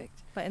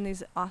 Perfect. but in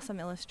these awesome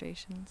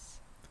illustrations.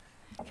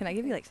 Can I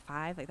give you like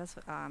 5? Like that's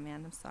oh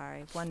man, I'm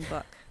sorry. One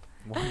book.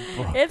 One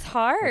book. It's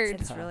hard.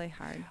 It's tough. really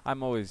hard.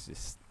 I'm always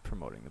just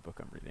promoting the book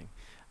I'm reading.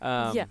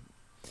 Yeah.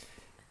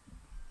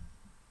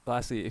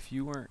 Lastly, if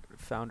you weren't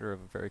founder of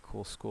a very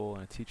cool school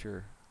and a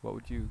teacher, what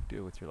would you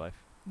do with your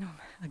life? No,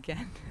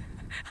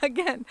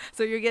 again.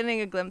 So you're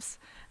getting a glimpse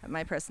at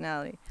my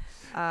personality.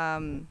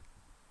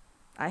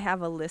 I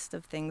have a list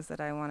of things that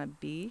I want to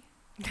be.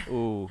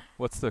 Ooh,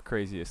 what's the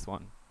craziest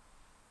one?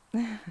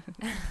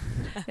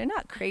 They're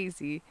not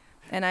crazy,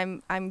 and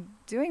I'm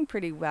doing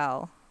pretty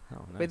well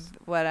Oh, nice. with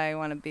what I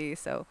want to be.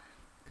 So,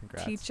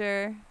 Congrats.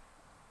 teacher,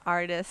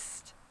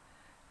 artist,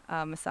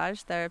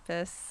 massage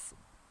therapist,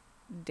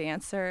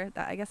 dancer.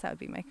 I guess that would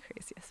be my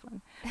craziest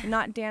one.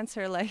 Not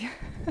dancer like.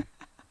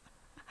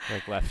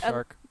 Like Left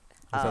Shark?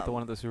 Was that the um,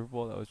 one at the Super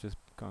Bowl that was just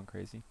gone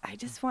crazy? I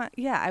just want.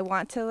 Yeah, I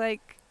want to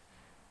like.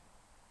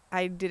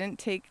 I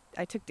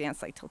took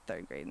dance like till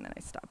 3rd grade and then I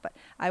stopped. But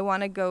I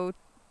want to go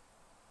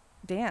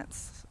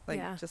dance. Like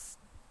Yeah.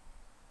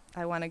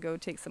 I want to go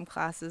take some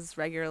classes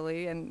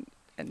regularly and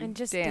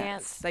just dance.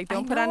 dance. Like I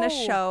don't put on a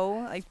know.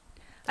 show. Like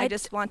I I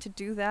just want to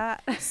do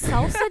that.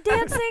 Salsa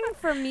dancing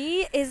for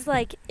me is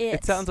like it.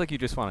 It sounds like you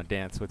just want to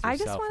dance with I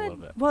yourself just a want little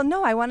to. bit. Well,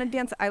 no, I want to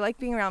dance. I like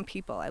being around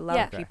people. I love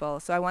Yeah. Okay. people.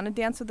 So I want to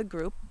dance with a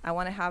group. I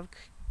want to have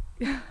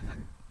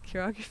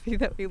choreography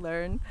that we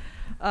learn.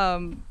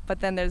 But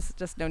then there's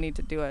just no need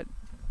to do it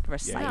Yeah,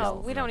 recital. you No,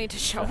 don't we don't need to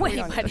show We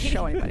don't need anybody. to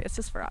show anybody. It's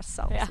just for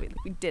ourselves. Yeah.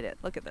 We did it.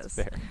 Look at this.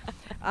 Fair.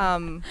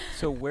 Um,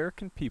 So where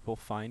can people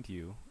find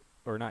you,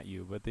 or not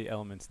you, but the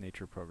Elements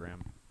Nature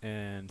program,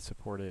 and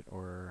support it,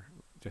 or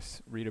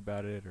just read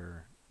about it,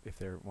 or if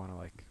they want to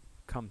like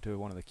come to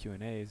one of the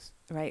Q&As?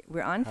 right.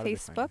 We're on How do they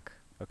find you? Facebook.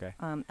 Okay.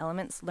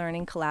 Elements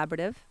Learning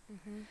Collaborative.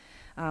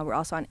 Mm-hmm. We're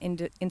also on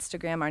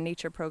Instagram, our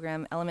nature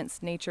program,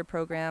 Elements Nature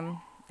Program.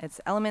 It's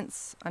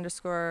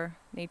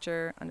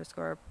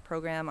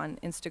Elements_Nature_program on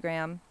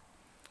Instagram.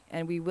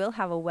 And we will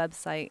have a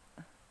website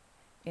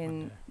in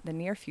One day. the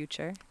near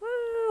future.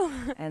 Woo!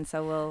 And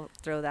so we'll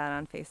throw that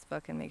on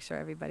Facebook and make sure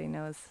everybody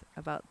knows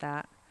about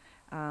that.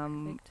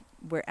 Perfect.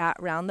 We're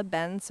at Round the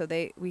Bend, so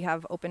we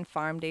have open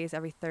farm days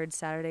every 3rd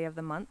Saturday of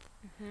the month.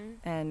 Mm-hmm.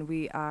 And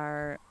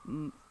we're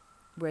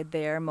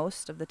there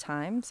most of the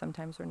time.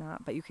 Sometimes we're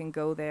not, but you can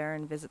go there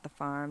and visit the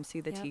farm,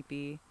 see the Yep.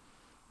 teepee,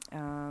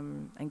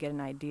 and get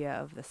an idea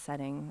of the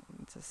setting.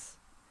 It's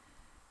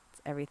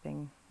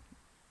everything.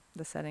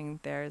 The setting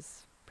there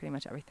is pretty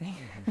much everything.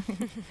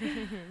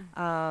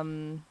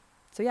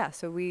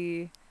 So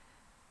we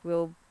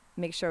will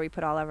make sure we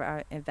put all of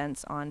our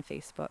events on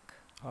Facebook.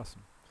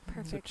 Awesome. So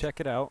Perfect. check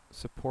it out.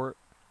 Support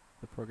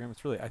the program.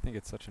 I think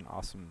it's such an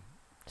awesome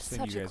thing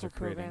Such you a guys cool are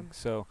creating. program.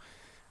 So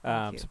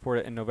Thank you. support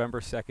it. And November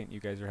 2nd, you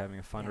guys are having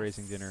a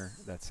fundraising dinner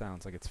Yes. that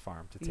sounds like it's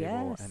farm to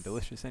table and Yes.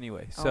 delicious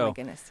anyway. Oh my So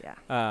goodness,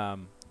 yeah.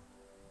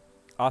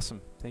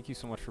 awesome. Thank you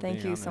so much for being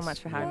Thank on you so this. much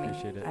for Really having me.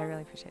 appreciate it. I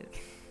really appreciate it.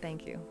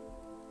 Thank you.